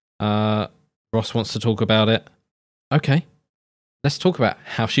 Ross wants to talk about it. Okay, let's talk about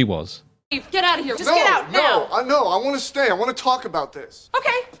how she was. Get out of here. Just get out now. No, I want to stay. I want to talk about this.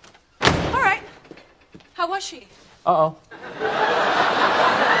 Okay. All right. How was she? Uh-oh.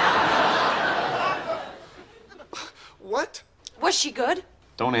 What? Was she good?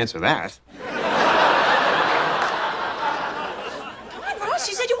 Don't answer that. Come on, Ross.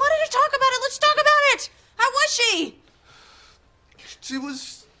 You said you wanted to talk about it. Let's talk about it. How was she? She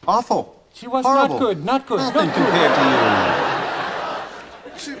was Awful. She was Horrible. not good. Nothing compared to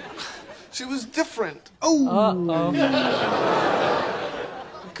she was different. Uh-oh.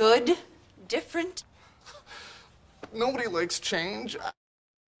 Good? Different? Nobody likes change.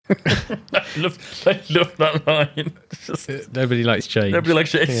 I love that line. Nobody likes change. Nobody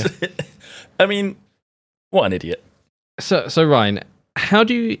likes change. Yeah. I mean, what an idiot. So Ryan, how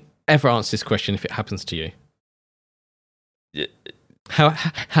do you ever answer this question if it happens to you? Yeah.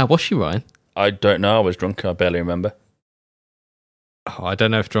 How was she, Ryan? I don't know. I was drunk. I barely remember. Oh, I don't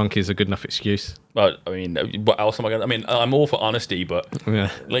know if drunk is a good enough excuse. But I mean, what else am I going to... I mean, I'm all for honesty, but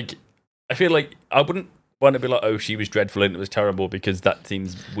like, I feel like I wouldn't want to be like, oh, she was dreadful and it was terrible, because that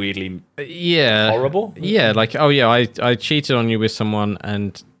seems weirdly horrible. Yeah, like, oh yeah, I cheated on you with someone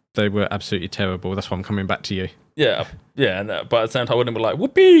and they were absolutely terrible. That's why I'm coming back to you. Yeah, but at the same time, I wouldn't be like,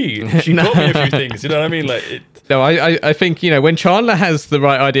 whoopee, she taught me a few things, you know what I mean? Like, No, I think, when Chandler has the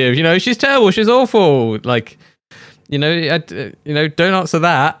right idea of, she's terrible, she's awful, like, don't answer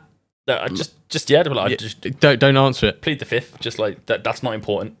that. No, Don't answer it. Plead the fifth, just like, that's not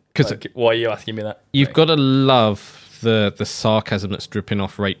important. Because why are you asking me that? You've got to love the sarcasm that's dripping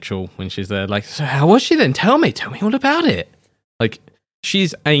off Rachel when she's there, like, so how was she then? Tell me all about it. Like,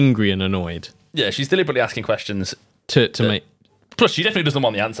 she's angry and annoyed. Yeah, she's deliberately asking questions to me. Plus, she definitely doesn't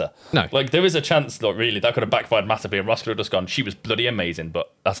want the answer. No. Like, there is a chance that really that could have backfired massively, and Ross could have just gone, she was bloody amazing,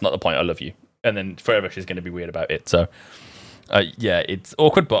 but that's not the point, I love you. And then forever she's going to be weird about it. So, yeah, it's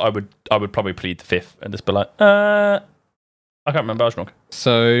awkward, but I would probably plead the fifth and just be like, I can't remember, I was wrong.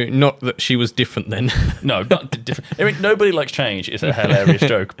 So, not that she was different then. No, not different. I mean, nobody likes change. It's a hilarious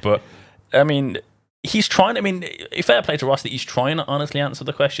joke, but, I mean... He's trying, fair play to Ross that he's trying to honestly answer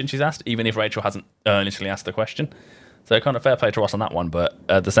the question she's asked, even if Rachel hasn't earnestly asked the question. So kind of fair play to Ross on that one, but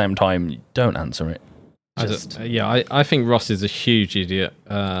at the same time, don't answer it. I think Ross is a huge idiot.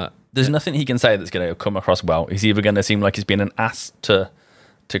 There's nothing he can say that's going to come across well. He's either going to seem like he's been an ass to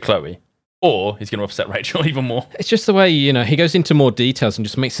Chloe, or he's going to upset Rachel even more. It's just the way, he goes into more details and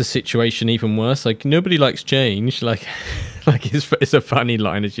just makes the situation even worse. Like, nobody likes change. Like it's a funny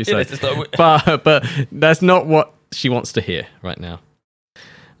line, as you say. But that's not what she wants to hear right now.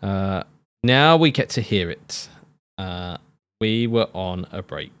 Now we get to hear it. We were on a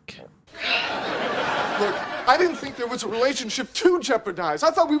break. Look, I didn't think there was a relationship to jeopardize.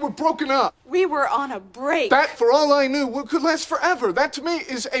 I thought we were broken up. We were on a break. That, for all I knew, could last forever. That, to me,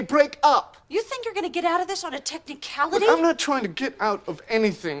 is a break up. You think you're going to get out of this on a technicality? Look, I'm not trying to get out of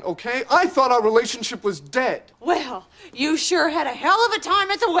anything, okay? I thought our relationship was dead. Well, you sure had a hell of a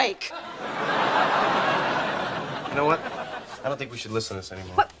time at the wake. You know what? I don't think we should listen to this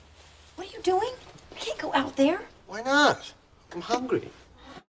anymore. What are you doing? We can't go out there. Why not? I'm hungry.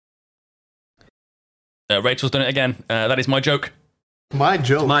 Rachel's done it again. That is my joke. My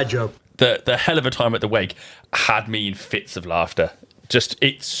joke? My joke. The hell of a time at the wake had me in fits of laughter.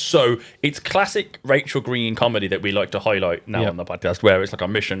 It's classic Rachel Green comedy that we like to highlight now on the podcast, where it's like our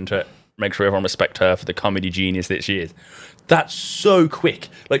mission to make sure everyone respect her for the comedy genius that she is. That's so quick.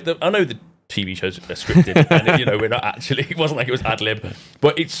 Like, I know the TV shows are scripted, and we're not actually. It wasn't like it was ad lib,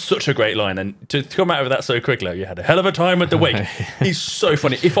 but it's such a great line, and to come out of that so quickly, you had a hell of a time at the wake. He's so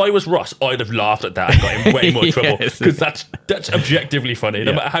funny. If I was Ross, I'd have laughed at that and got in way more trouble, because that's objectively funny.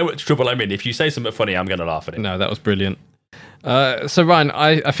 No matter how much trouble I'm in, if you say something funny, I'm going to laugh at it. No, that was brilliant. So Ryan,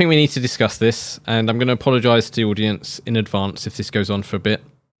 I think we need to discuss this, and I'm going to apologise to the audience in advance if this goes on for a bit.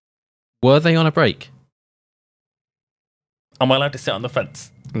 Were they on a break? Am I allowed to sit on the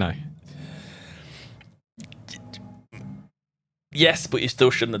fence? No. Yes, but you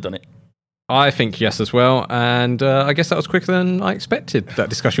still shouldn't have done it. I think yes as well, and I guess that was quicker than I expected that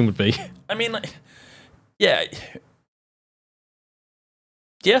discussion would be. I mean, like, yeah,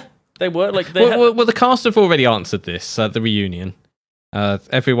 they were like they. Well, the cast have already answered this at the reunion.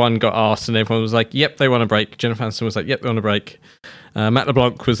 Everyone got asked, and everyone was like, "Yep, they were on a break." Jennifer Aniston was like, "Yep, they're on a break." Matt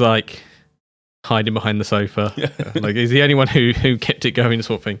LeBlanc was like hiding behind the sofa, like he's the only one who kept it going,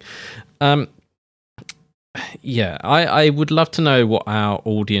 sort of thing. Yeah, I would love to know what our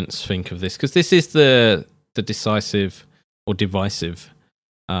audience think of this, because this is the decisive or divisive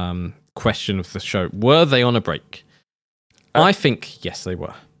question of the show. Were they on a break? I think yes, they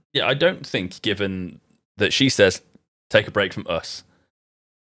were. Yeah, I don't think, given that she says, take a break from us.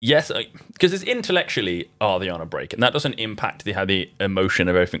 Yes, because it's intellectually, are they on a break? And that doesn't impact how the emotion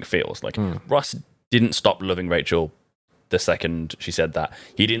of everything feels. Like, Ross didn't stop loving Rachel the second she said that.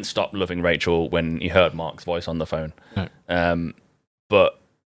 He didn't stop loving Rachel when he heard Mark's voice on the phone. No. But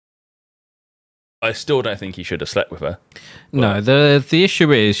I still don't think he should have slept with her. No, the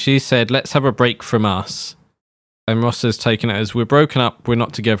issue is she said, let's have a break from us. And Ross has taken it as, we're broken up, we're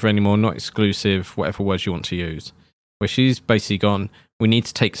not together anymore, not exclusive, whatever words you want to use. Where she's basically gone, we need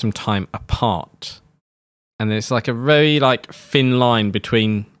to take some time apart. And there's like a very like thin line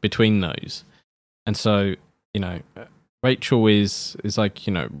between those. And so, you know, Rachel is like,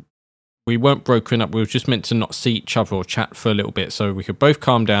 you know, we weren't broken up. We were just meant to not see each other or chat for a little bit so we could both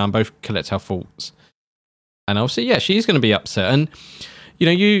calm down, both collect our thoughts. And obviously, yeah, she's going to be upset. And, you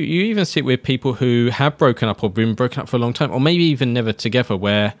know, you even see it with people who have broken up or been broken up for a long time, or maybe even never together,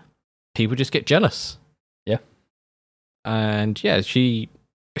 where people just get jealous. Yeah. And, yeah, she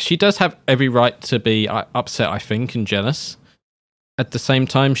does have every right to be upset, I think, and jealous. At the same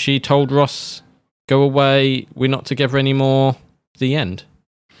time, she told Ross, go away, we're not together anymore, the end.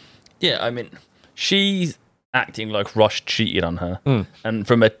 Yeah, I mean, she's acting like Ross cheated on her. And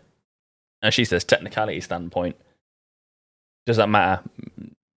from a, as she says, technicality standpoint, does that matter?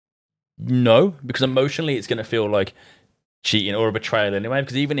 No, because emotionally it's going to feel like cheating or a betrayal anyway.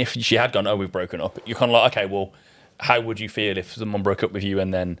 Because even if she had gone, oh, we've broken up, you're kind of like, okay, well, how would you feel if someone broke up with you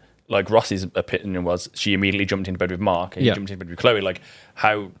and then, like Ross's opinion was, she immediately jumped into bed with Mark and he jumped into bed with Chloe? Like,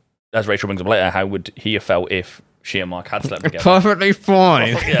 how, as Rachel brings up later, how would he have felt if she and Mark had slept together? Perfectly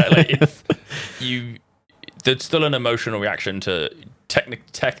fine. Yeah, like there's still an emotional reaction to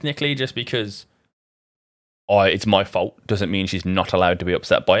technically, just because it's my fault doesn't mean she's not allowed to be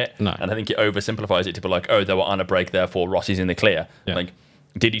upset by it. No. And I think it oversimplifies it to be like, oh, they were on a break, therefore Ross is in the clear. Yeah. Like,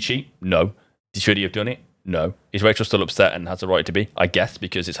 did he cheat? No. Should he have done it? No. Is Rachel still upset and has a right to be? I guess,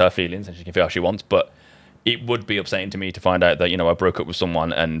 because it's her feelings and she can feel how she wants. But it would be upsetting to me to find out that, you know, I broke up with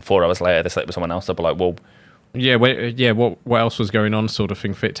someone and 4 hours later they slept with someone else. I'd be like, well, what else was going on, sort of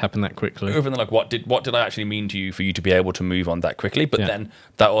thing, for it to happen that quickly? Other than like, what did I actually mean to you for you to be able to move on that quickly? But then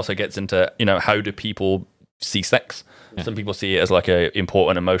that also gets into, you know, how do people see sex? Yeah. Some people see it as like a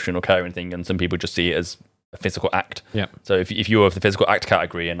important emotional caring thing, and some people just see it as a physical act. Yeah. So if you're of the physical act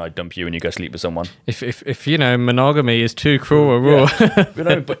category and I dump you and you go sleep with someone, if you know, monogamy is too cruel or raw. You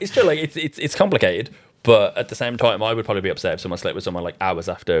know, but it's still like it's complicated. But at the same time, I would probably be upset if someone slept with someone like hours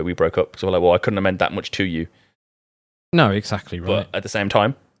after we broke up. So I'm like, well, I couldn't have meant that much to you. No, exactly right. But at the same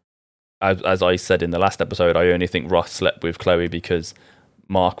time, as I said in the last episode, I only think Ross slept with Chloe because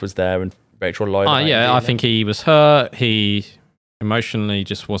Mark was there and Rachel lied. I think he was hurt. He emotionally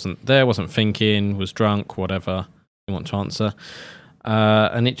just wasn't there, wasn't thinking, was drunk, whatever you want to answer.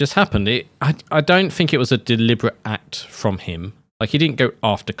 And it just happened. I don't think it was a deliberate act from him. Like, he didn't go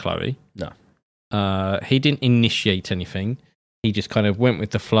after Chloe. No. He didn't initiate anything. He just kind of went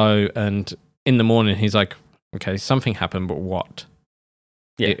with the flow. And in the morning, he's like, okay, something happened, but what?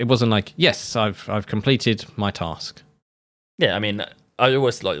 Yeah. It wasn't like, yes, I've completed my task. Yeah, I mean, I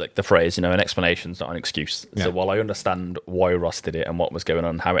always like the phrase, you know, an explanation's not an excuse. Yeah. So while I understand why Ross did it and what was going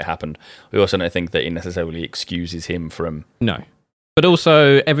on, how it happened, I also don't think that it necessarily excuses him from... No. But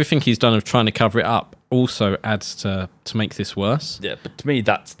also, everything he's done of trying to cover it up also adds to make this worse. Yeah, but to me,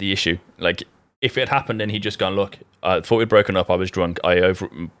 that's the issue. Like, if it had happened and he'd just gone, look, I thought we'd broken up, I was drunk, I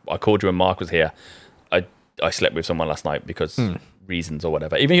called you when Mark was here, I slept with someone last night because reasons or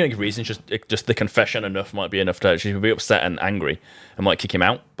whatever. Even if you think reasons, just the confession enough might be enough to... She would be upset and angry and might kick him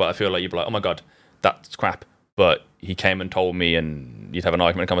out. But I feel like you'd be like, oh my God, that's crap. But he came and told me, and you'd have an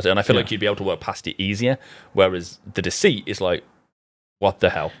argument and conversation. And I feel like you'd be able to work past it easier. Whereas the deceit is like, what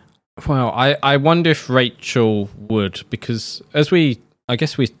the hell? Well, I wonder if Rachel would, because I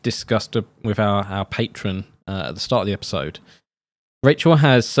guess we discussed with our patron at the start of the episode, Rachel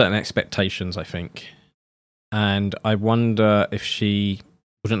has certain expectations, I think. And I wonder if she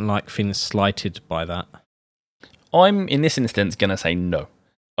wouldn't like feeling slighted by that. I'm, in this instance, going to say no.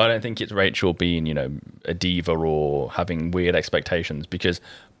 I don't think it's Rachel being, a diva or having weird expectations, because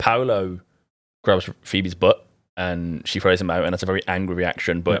Paolo grabs Phoebe's butt and she throws him out, and that's a very angry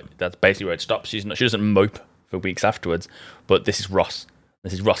reaction, but that's basically where it stops. She doesn't mope for weeks afterwards, but this is Ross.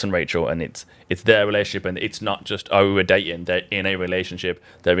 This is Ross and Rachel, and it's their relationship, and it's not just, oh, we're dating. They're in a relationship.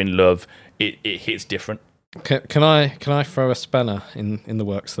 They're in love. It hits different. Can I throw a spanner in the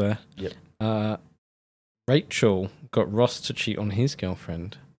works there? Yep. Rachel got Ross to cheat on his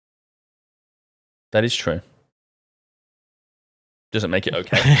girlfriend. That is true. Doesn't make it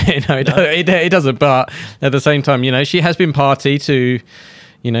okay. No, it doesn't. But at the same time, she has been party to,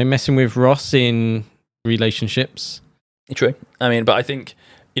 messing with Ross in relationships. True. I mean, but I think,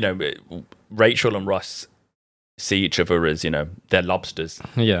 Rachel and Ross see each other as, they're lobsters.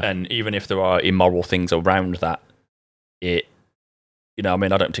 Yeah. And even if there are immoral things around that, I don't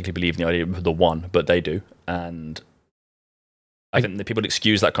particularly believe in the idea of the one, but they do. And I think that people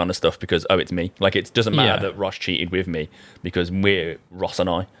excuse that kind of stuff because, oh, it's me. Like, it doesn't matter that Ross cheated with me because we're Ross and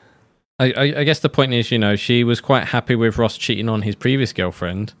I. I guess the point is, she was quite happy with Ross cheating on his previous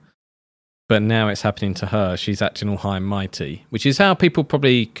girlfriend, but now it's happening to her. She's acting all high and mighty, which is how people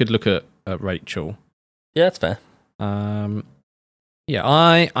probably could look at Rachel. Yeah, that's fair. I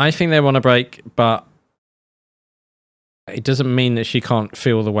think they want a break, but it doesn't mean that she can't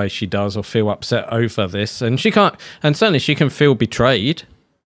feel the way she does or feel upset over this. And certainly she can feel betrayed,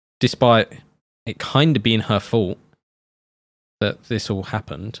 despite it kind of being her fault that this all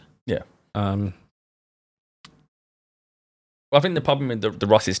happened. Yeah. Well, I think the problem with the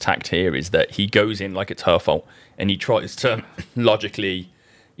Ross's tact here is that he goes in like it's her fault, and he tries to logically,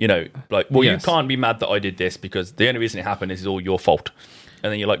 you can't be mad that I did this because the only reason it happened is all your fault.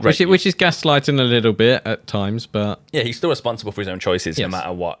 And then you're like, which is gaslighting a little bit at times, but yeah, he's still responsible for his own choices, no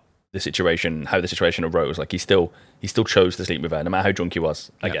matter what how the situation arose. Like he still chose to sleep with her, no matter how drunk he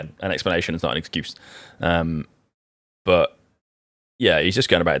was. Again, an explanation is not an excuse. But yeah, he's just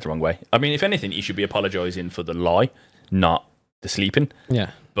going about it the wrong way. I mean, if anything, he should be apologising for the lie, not the sleeping.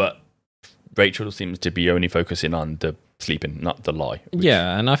 Yeah. But Rachel seems to be only focusing on the sleeping, not the lie.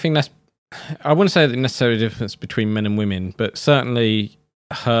 Yeah, and I think I wouldn't say the necessary difference between men and women, but certainly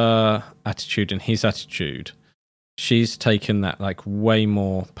her attitude and his attitude, she's taken that like way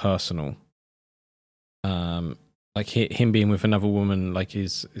more personal. Like him being with another woman, like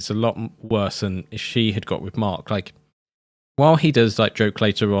is a lot worse than if she had got with Mark. Like, while he does like joke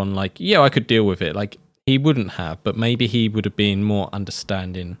later on, like, yeah, I could deal with it. Like, he wouldn't have, but maybe he would have been more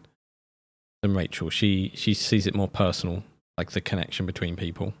understanding than Rachel. She sees it more personal, like the connection between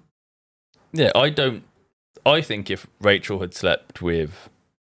people. Yeah, I think if Rachel had slept with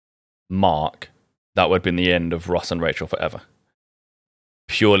Mark, that would have been the end of Ross and Rachel forever.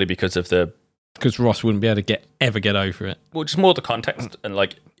 Purely because Ross wouldn't be able to ever get over it. Well, just more the context, and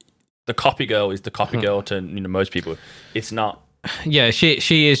like the copy girl is the copy girl to most people. It's not. Yeah,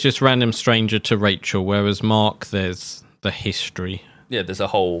 she is just random stranger to Rachel, whereas Mark, there's the history. Yeah, there's a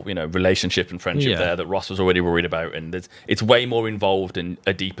whole relationship and friendship there that Ross was already worried about, and it's way more involved in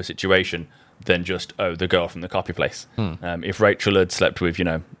a deeper situation than just the girl from the copy place. If Rachel had slept with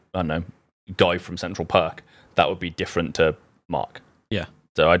I don't know, guy from Central Park, that would be different to Mark. Yeah.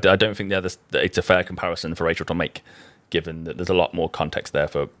 So I don't think that it's a fair comparison for Rachel to make, given that there's a lot more context there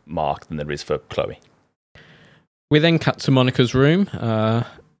for Mark than there is for Chloe. We then cut to Monica's room.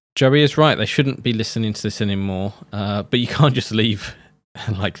 Joey is right. They shouldn't be listening to this anymore. But you can't just leave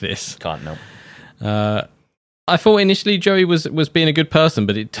like this. Can't, no. I thought initially Joey was being a good person,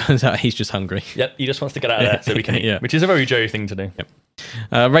 but it turns out he's just hungry. Yep, he just wants to get out of there so we can eat, which is a very Joey thing to do.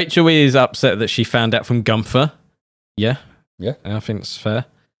 Yep. Rachel is upset that she found out from Gunther. Yeah. Yeah. I think it's fair.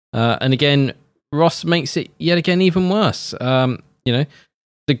 And again, Ross makes it yet again even worse. The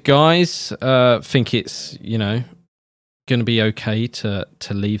guys think it's, going to be okay to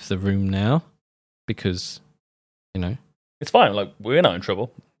leave the room now because, it's fine. Like, we're not in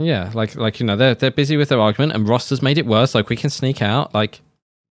trouble. Yeah, they're busy with their argument, and Ross has made it worse. Like, we can sneak out. Like,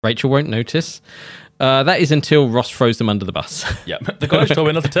 Rachel won't notice. That is until Ross throws them under the bus. Yeah, the guys told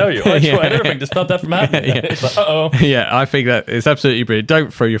me not to tell you. I tried everything to stop that from happening. Yeah. It's like, uh-oh. Yeah, I think that it's absolutely brilliant.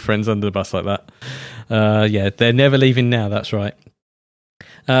 Don't throw your friends under the bus like that. They're never leaving now. That's right.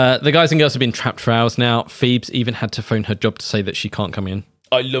 The guys and girls have been trapped for hours now. Phoebe's even had to phone her job to say that she can't come in.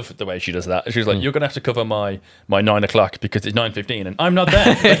 I love the way she does that. She's like, "You're going to have to cover my 9 o'clock because it's 9:15 and I'm not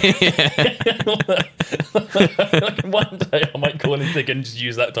there." Like, one day I might call in sick and just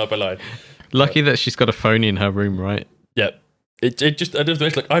use that type of line. Lucky that she's got a phone in her room, right? Yeah. It just, I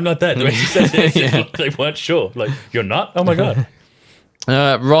just like, "I'm not there." The way she says it, it's like they weren't sure. Like, "You're not? Oh my God."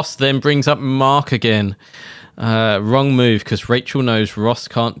 Ross then brings up Mark again. Wrong move, because Rachel knows Ross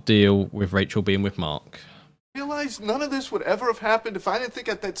can't deal with Rachel being with Mark. Realize none of this would ever have happened if I didn't think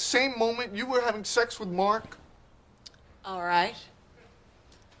at that same moment you were having sex with Mark? All right.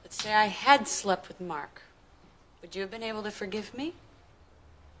 Let's say I had slept with Mark. Would you have been able to forgive me?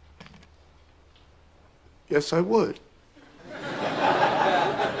 Yes, I would.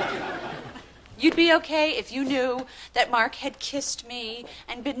 You'd be okay if you knew that Mark had kissed me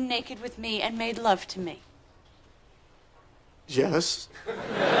and been naked with me and made love to me. Yes.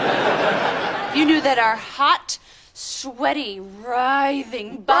 You knew that our hot, sweaty,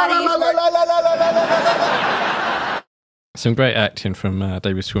 writhing bodies were... Some great acting from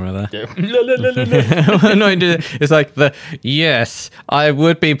David Schwimmer there. Yeah. No, it's like yes, I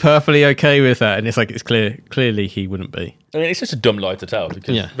would be perfectly okay with that, and it's like it's clearly he wouldn't be. I mean, it's just a dumb lie to tell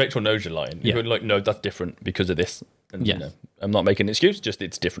because Yeah. Rachel knows you're lying. You Yeah. would like, no, that's different because of this. And, Yeah. you know, I'm not making an excuse, just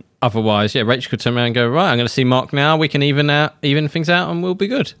it's different. Otherwise, yeah, Rachel could turn around and go, right, I'm going to see Mark now. We can even things out, and we'll be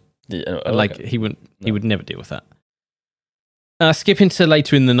good. Yeah, I Like it. he would never deal with that. Skipping to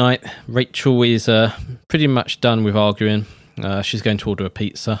later in the night, Rachel is pretty much done with arguing. She's going to order a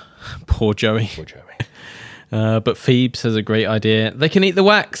pizza. Poor Joey. Poor Joey. But Phoebes has a great idea. They can eat the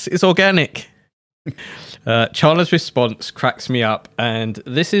wax. It's organic. Chandler's response cracks me up, and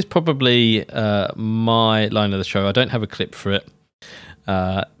this is probably my line of the show. I don't have a clip for it.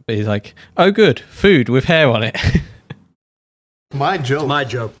 But he's like, "Oh, good, food with hair on it." My joke. My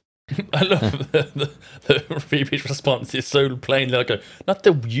joke. I love the Phoebe's response is so plain. Like, not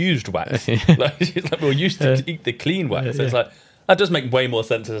the used wax. Like, she's like, we're used to eat the clean wax. So it's like, that does make way more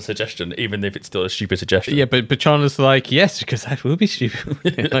sense as a suggestion, even if it's still a stupid suggestion. Yeah, but Chandler's like, yes, because that will be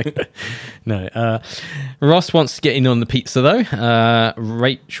stupid. Like, no. Ross wants to get in on the pizza, though.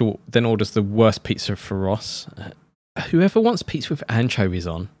 Rachel then orders the worst pizza for Ross. Whoever wants pizza with anchovies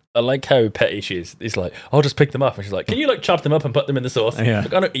on? I like how petty she is. It's like, I'll just pick them up. And she's like, can you like chop them up and put them in the sauce? Yeah.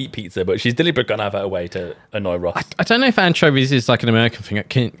 Like, I don't eat pizza, but she's deliberately going to have her way to annoy Ross. I don't know if anchovies is like an American thing.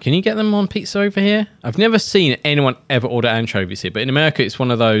 Can you get them on pizza over here? I've never seen anyone ever order anchovies here, but in America it's one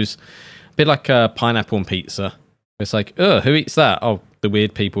of those, a bit like a pineapple on pizza. It's like, who eats that? Oh, the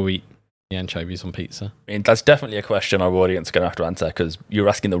weird people eat the anchovies on pizza. I mean, that's definitely a question our audience is going to have to answer because you're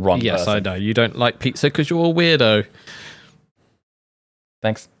asking the wrong person. Yes, I know. You don't like pizza because you're a weirdo.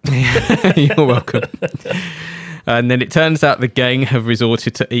 Thanks. You're welcome. And then it turns out the gang have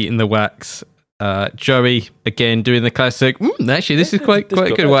resorted to eating the wax. Joey, again, doing the classic, actually, this is quite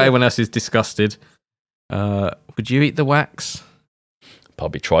good while everyone else is disgusted. Would you eat the wax?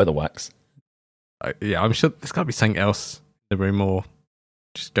 Probably try the wax. Yeah, I'm sure there's got to be something else in the room or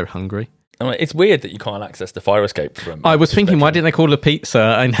just go hungry. I mean, it's weird that you can't access the fire escape from... I was thinking, why didn't they call it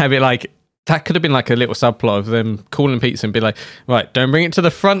pizza and have it like... That could have been like a little subplot of them calling pizza and be like, right, don't bring it to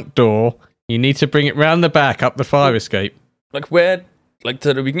the front door. You need to bring it round the back up the fire escape. Like where... Like,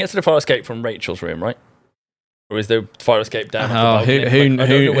 so we can get to the fire escape from Rachel's room, right? Or is there fire escape down? Oh,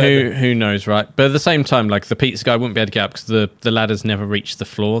 who knows, right? But at the same time, like the pizza guy wouldn't be able to get up because the ladders never reach the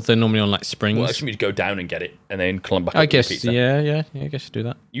floor. They're normally on like springs. Well, actually, you go down and get it and then climb back. I up guess, the pizza. yeah. I guess you do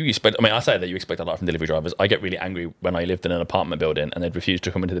that. You expect? I mean, I say that you expect a lot from delivery drivers. I get really angry when I lived in an apartment building and they'd refuse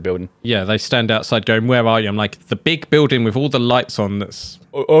to come into the building. Yeah, they stand outside going, "Where are you?" I'm like, the big building with all the lights on. That's.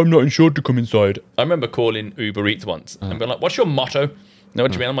 I'm not insured to come inside. I remember calling Uber Eats once and being like, "What's your motto?" No,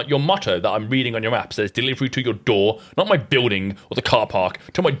 what do you mean? I'm like, your motto that I'm reading on your app says delivery to your door, not my building or the car park,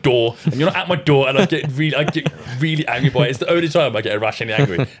 to my door, and you're not at my door, and I get really angry by it. It's the only time I get irrationally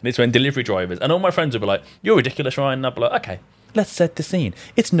angry, and it's when delivery drivers, and all my friends will be like, "You're ridiculous, Ryan," and I'll be like, "Okay, let's set the scene.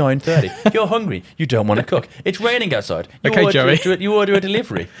 It's 9:30. You're hungry. You don't want to cook. It's raining outside. You order a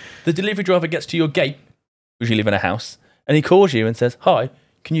delivery. The delivery driver gets to your gate, because you live in a house, and he calls you and says, 'Hi,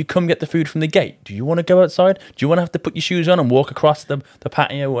 can you come get the food from the gate? Do you want to go outside? Do you want to have to put your shoes on and walk across the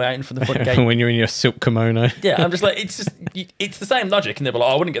patio or out in front of the front gate?'" When you're in your silk kimono. Yeah, I'm just like, it's the same logic. And they're like,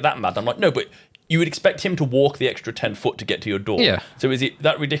 "Oh, I wouldn't get that mad." I'm like, no, but you would expect him to walk the extra 10 foot to get to your door. Yeah. So is it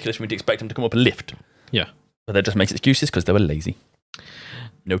that ridiculous for me to expect him to come up a lift? Yeah. But that just makes excuses because they were lazy.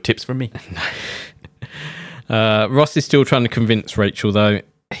 No tips from me. Ross is still trying to convince Rachel, though.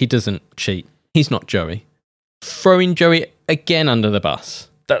 He doesn't cheat. He's not Joey. Throwing Joey again under the bus.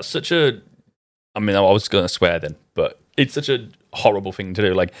 That's such a... I mean, I was going to swear then, but it's such a horrible thing to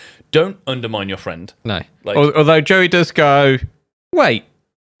do. Like, don't undermine your friend. No. Like, Although Joey does go, "Wait,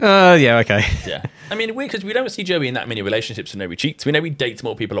 Yeah, okay. Yeah. I mean, because we don't see Joey in that many relationships. We know he cheats. We know he dates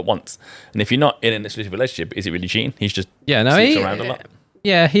more people at once. And if you're not in an exclusive relationship, is it really cheating? He's just sleeps around a lot.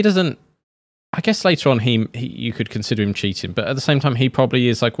 Yeah, he doesn't. I guess later on, he you could consider him cheating, but at the same time, he probably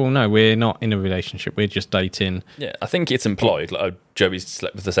is like, well, no, we're not in a relationship. We're just dating. Yeah, I think it's implied. Like, Joey's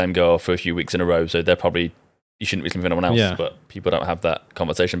slept with the same girl for a few weeks in a row, so they're probably you shouldn't be sleeping with anyone else. Yeah. But people don't have that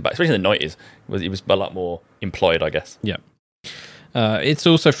conversation back, especially in the 90s. It was a lot more implied, I guess. Yeah. It's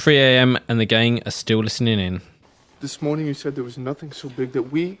also 3 a.m. and the gang are still listening in. This morning you said there was nothing so big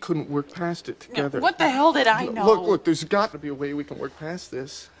that we couldn't work past it together. What the hell did I know? Look, there's got to be a way we can work past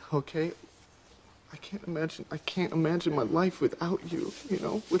this, okay? I can't imagine my life without you,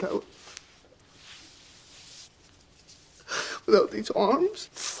 without these arms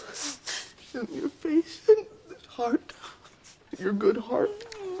and your face and this heart, your good heart,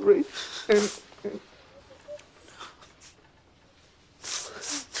 right? And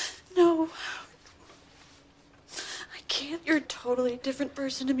No. I can't. You're a totally different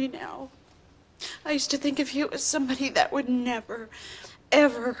person to me now. I used to think of you as somebody that would never,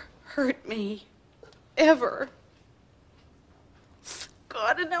 ever hurt me. Ever.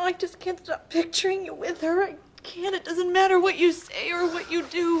 God, and now I just can't stop picturing you with her. I can't. It doesn't matter what you say or what you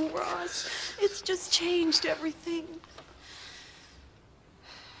do, Ross. It's just changed everything.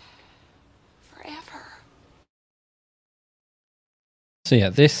 Forever. So yeah,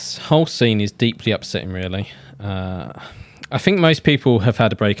 this whole scene is deeply upsetting, really. I think most people have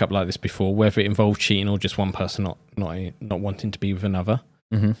had a breakup like this before, whether it involved cheating or just one person not wanting to be with another.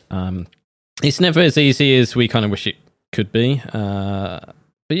 Mm-hmm. It's never as easy as we kind of wish it could be. But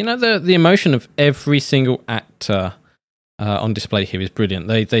the emotion of every single actor on display here is brilliant.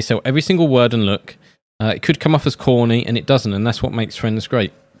 They sell every single word and look. It could come off as corny, and it doesn't, and that's what makes Friends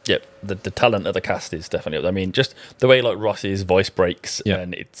great. Yep, the talent of the cast is definitely. I mean, just the way like Ross's voice breaks,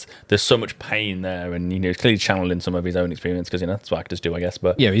 and there's so much pain there, and he's clearly channeling some of his own experience because that's what actors do, I guess.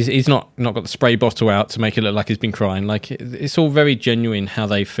 But yeah, he's not got the spray bottle out to make it look like he's been crying. Like it's all very genuine how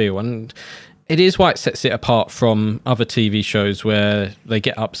they feel, and it is why it sets it apart from other TV shows where they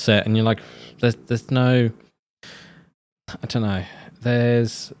get upset, and you're like, there's no, I don't know,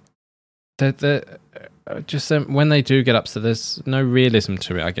 just when they do get upset, there's no realism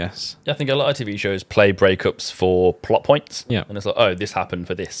to it, I guess. I think a lot of TV shows play breakups for plot points. Yeah. And it's like, oh, this happened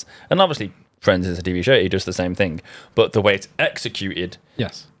for this. And obviously, Friends is a TV show, it does the same thing. But the way it's executed,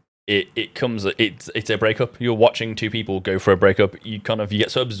 yes, it's a breakup. You're watching two people go for a breakup. You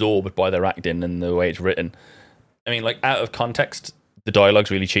get so absorbed by their acting and the way it's written. I mean, like, out of context, the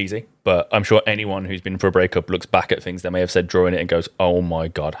dialogue's really cheesy. But I'm sure anyone who's been for a breakup looks back at things they may have said during it and goes, oh my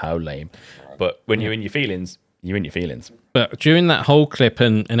God, how lame. But when you're in your feelings, you're in your feelings. But during that whole clip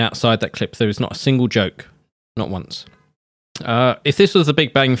and outside that clip, there was not a single joke. Not once. If this was the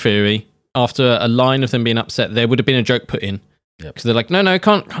Big Bang Theory, after a line of them being upset, there would have been a joke put in. Because they're like, no,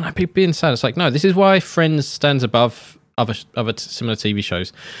 can't have people being sad. It's like, no, this is why Friends stands above other similar TV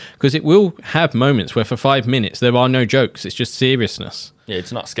shows. Because it will have moments where for 5 minutes there are no jokes. It's just seriousness. Yeah,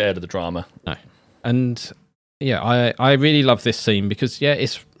 it's not scared of the drama. No. And yeah, I really love this scene because, yeah,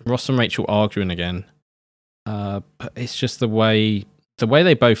 it's Ross and Rachel arguing again, but it's just the way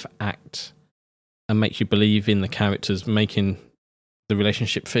they both act and make you believe in the characters, making the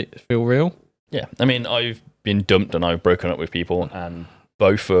relationship feel real. Yeah, I mean, I've been dumped and I've broken up with people, and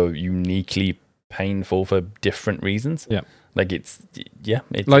both are uniquely painful for different reasons. Yeah, like it's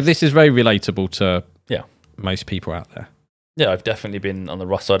like this is very relatable to most people out there. Yeah, I've definitely been on the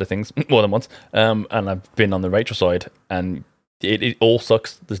Ross side of things more than once, and I've been on the Rachel side, and it all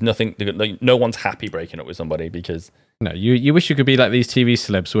sucks. There's nothing. No one's happy breaking up with somebody because no, you wish you could be like these TV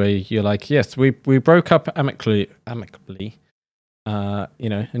celebs where you're like, yes, we broke up amicably, and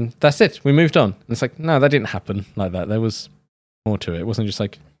that's it. We moved on. And it's like, no, that didn't happen like that. There was more to it. It wasn't just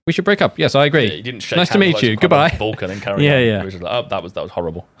like we should break up. Yes, I agree. Yeah, you didn't shake nice to meet you. Goodbye. Vulcan and carry on. Yeah. It was like, oh, that was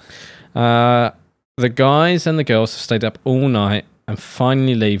horrible. The guys and the girls have stayed up all night and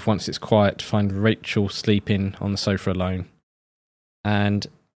finally leave once it's quiet to find Rachel sleeping on the sofa alone. And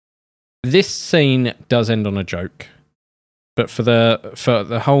this scene does end on a joke, but for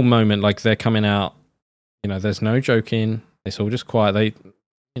the whole moment, like they're coming out, there's no joking. It's all just quiet. They,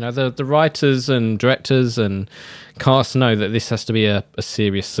 the writers and directors and cast know that this has to be a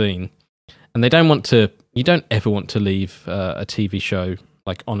serious scene, and they don't want to. You don't ever want to leave a TV show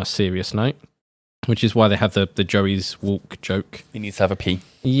like on a serious note, which is why they have the Joey's walk joke. He needs to have a pee.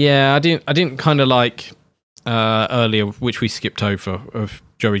 Yeah, I didn't kind of like. Earlier, which we skipped over, of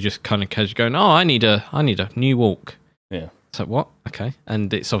Joey just kind of casually going, "Oh, I need a new walk." Yeah. So what? Okay,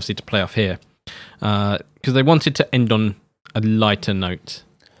 and it's obviously to play off here because they wanted to end on a lighter note.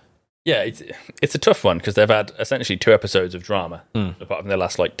 Yeah, it's a tough one because they've had essentially 2 episodes of drama, apart from the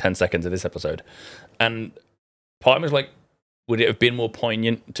last like 10 seconds of this episode. And part of me is like, would it have been more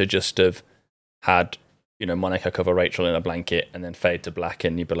poignant to just have had, Monica cover Rachel in a blanket and then fade to black,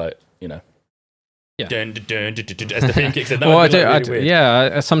 and you'd be like, dun, dun, dun, dun, dun, dun, as the theme kicks in. That would be really weird.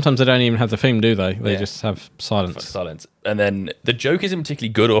 Yeah, sometimes they don't even have the theme, do they? They just have silence. Silence. And then the joke isn't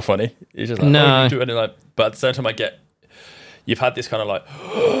particularly good or funny. It's just like, no. Oh, you do it, and like, but at the same time, you've had this kind of like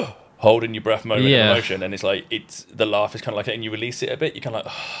holding your breath moment of emotion, and it's like the laugh is kind of like, and you release it a bit, you're kind of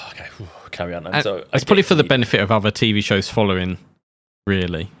like, oh, okay, carry on. And so it's probably for the benefit of other TV shows following,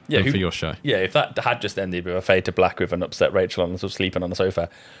 really, for your show. Yeah, if that had just ended with a fade to black with an upset Rachel and sort of sleeping on the sofa,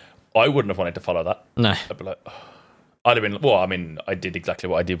 I wouldn't have wanted to follow that. No. I'd be like, I'd have been, well, I mean, I did exactly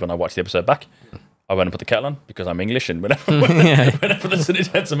what I did when I watched the episode back. I went and put the kettle on because I'm English, and whenever there's an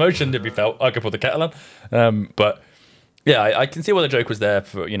intense emotion to be felt, I could put the kettle on. But yeah, I can see why the joke was there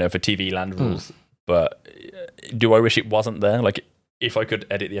for for TV land rules. But do I wish it wasn't there? Like, if I could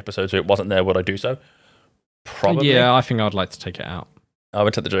edit the episode so it wasn't there, would I do so? Probably. Yeah, I think I'd like to take it out. I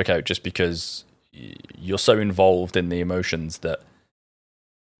would take the joke out just because you're so involved in the emotions that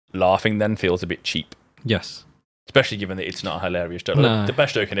laughing then feels a bit cheap. Yes. Especially given that it's not a hilarious joke. No. The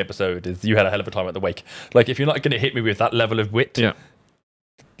best joke in the episode is you had a hell of a time at the wake. Like, if you're not going to hit me with that level of wit, leave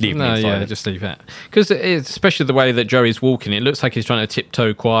me inside. Yeah, just leave that. Because especially the way that Joey's walking, it looks like he's trying to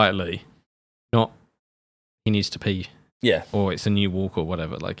tiptoe quietly. Not he needs to pee. Yeah. Or it's a new walk or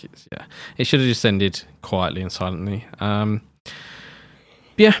whatever. Like, it should have just ended quietly and silently.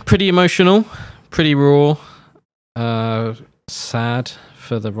 Yeah, pretty emotional, pretty raw, sad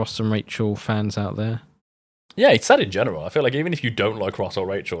for the Ross and Rachel fans out there. Yeah, it's sad in general. I feel like even if you don't like Ross or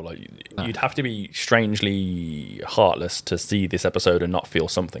Rachel, like you'd have to be strangely heartless to see this episode and not feel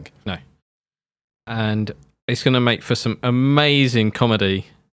something. No. And it's going to make for some amazing comedy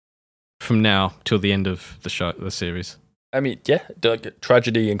from now till the end of the series. I mean, yeah,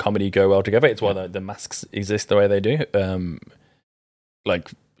 tragedy and comedy go well together. It's why the masks exist the way they do.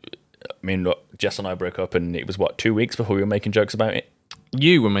 Look, Jess and I broke up, and it was 2 weeks before we were making jokes about it.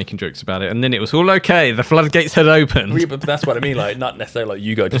 You were making jokes about it, and then it was all okay. The floodgates had opened. Yeah, but that's what I mean. Like, not necessarily like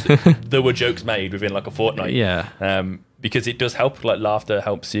you go. Just there were jokes made within like a fortnight. Yeah. Because it does help. Like, laughter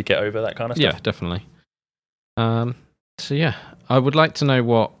helps you get over that kind of stuff. Yeah, definitely. So yeah, I would like to know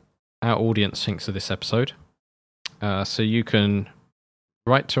what our audience thinks of this episode. So you can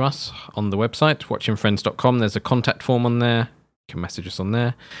write to us on the website, watchingfriends.com. There's a contact form on there. You can message us on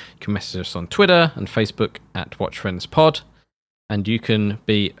there. You can message us on Twitter and Facebook at WatchFriendsPod. And you can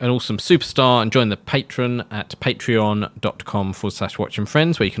be an awesome superstar and join the Patreon at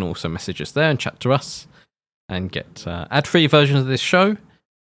patreon.com/watchingfriends, where you can also message us there and chat to us and get ad-free versions of this show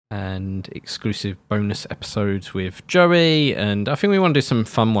and exclusive bonus episodes with Joey. And I think we want to do some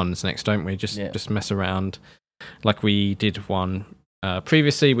fun ones next, don't we? Just mess around like we did one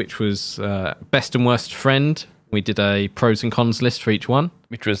previously, which was best and worst friend. We did a pros and cons list for each one.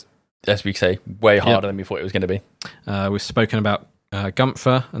 Which was, as we say, way harder than we thought it was going to be. We've spoken about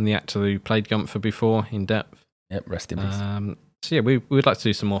Gunther and the actor who played Gunther before in depth. Yep, rest in peace. So yeah, we would like to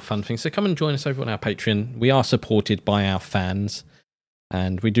do some more fun things. So come and join us over on our Patreon. We are supported by our fans,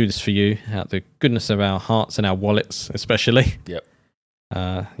 and we do this for you out the goodness of our hearts and our wallets, especially. Yep.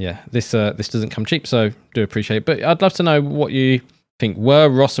 This doesn't come cheap, so do appreciate it. But I'd love to know what you think. Were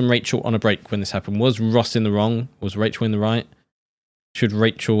Ross and Rachel on a break when this happened? Was Ross in the wrong? Was Rachel in the right? Should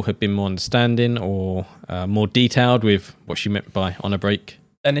Rachel have been more understanding or more detailed with what she meant by on a break?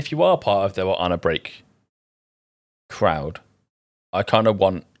 And if you are part of the on a break crowd, I kind of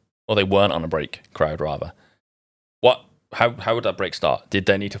want, or they weren't on a break crowd rather. How would that break start? Did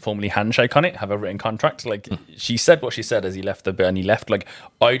they need to formally handshake on it? Have a written contract? Like, she said what she said as he left the bit, and he left. Like,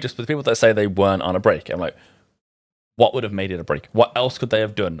 for the people that say they weren't on a break, I'm like, what would have made it a break? What else could they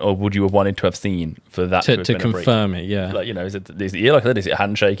have done, or would you have wanted to have seen for that to confirm it? Yeah, like, is it like that? Is it a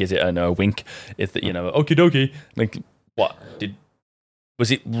handshake? Is it a wink? Is it okie dokie? Like, what was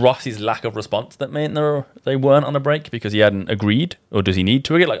it? Ross's lack of response that meant they weren't on a break because he hadn't agreed, or does he need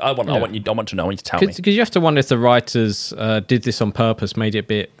to agree? Like, I want to know. I want you to tell me, because you have to wonder if the writers did this on purpose, made it a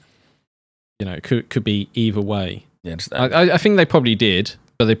bit, could be either way. Yeah, I think they probably did.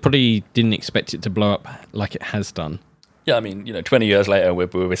 But they probably didn't expect it to blow up like it has done. Yeah, I mean, 20 years later,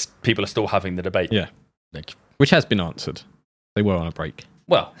 people are still having the debate. Yeah. Which has been answered. They were on a break.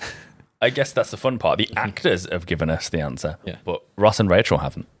 Well, I guess that's the fun part. The actors have given us the answer. Yeah. But Ross and Rachel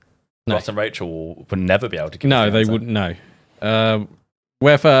haven't. No. Ross and Rachel would never be able to give us the answer. No, they wouldn't know.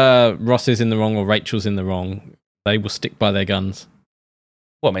 Whether Ross is in the wrong or Rachel's in the wrong, they will stick by their guns.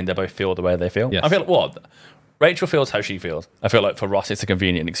 Well, I mean, they both feel the way they feel. Yes. I feel like, Rachel feels how she feels. I feel like for Ross, it's a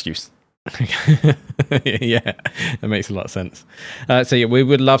convenient excuse. Yeah, that makes a lot of sense. So yeah, we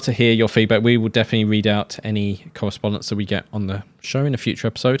would love to hear your feedback. We will definitely read out any correspondence that we get on the show in a future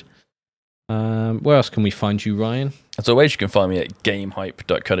episode. Where else can we find you, Ryan? As always, you can find me at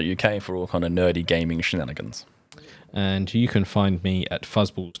gamehype.co.uk for all kind of nerdy gaming shenanigans. And you can find me at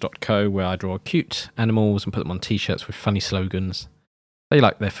fuzzballs.co, where I draw cute animals and put them on t-shirts with funny slogans. They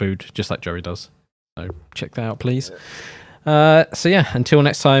like their food, just like Joey does. So check that out, please. So yeah, until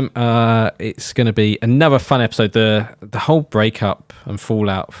next time, it's going to be another fun episode. The whole breakup and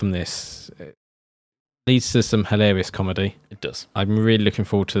fallout from this leads to some hilarious comedy. It does. I'm really looking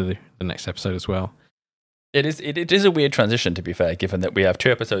forward to the next episode as well. It is a weird transition, to be fair, given that we have 2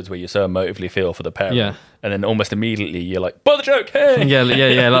 episodes where you so emotively feel for the parent, and then almost immediately you're like, "Buy the joke, hey!"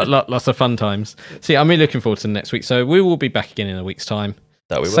 Yeah, lots of fun times. So yeah, I'm really looking forward to next week. So we will be back again in a week's time.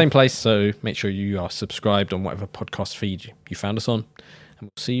 Same place, so make sure you are subscribed on whatever podcast feed you found us on. And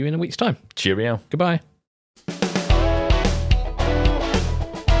we'll see you in a week's time. Cheerio. Goodbye.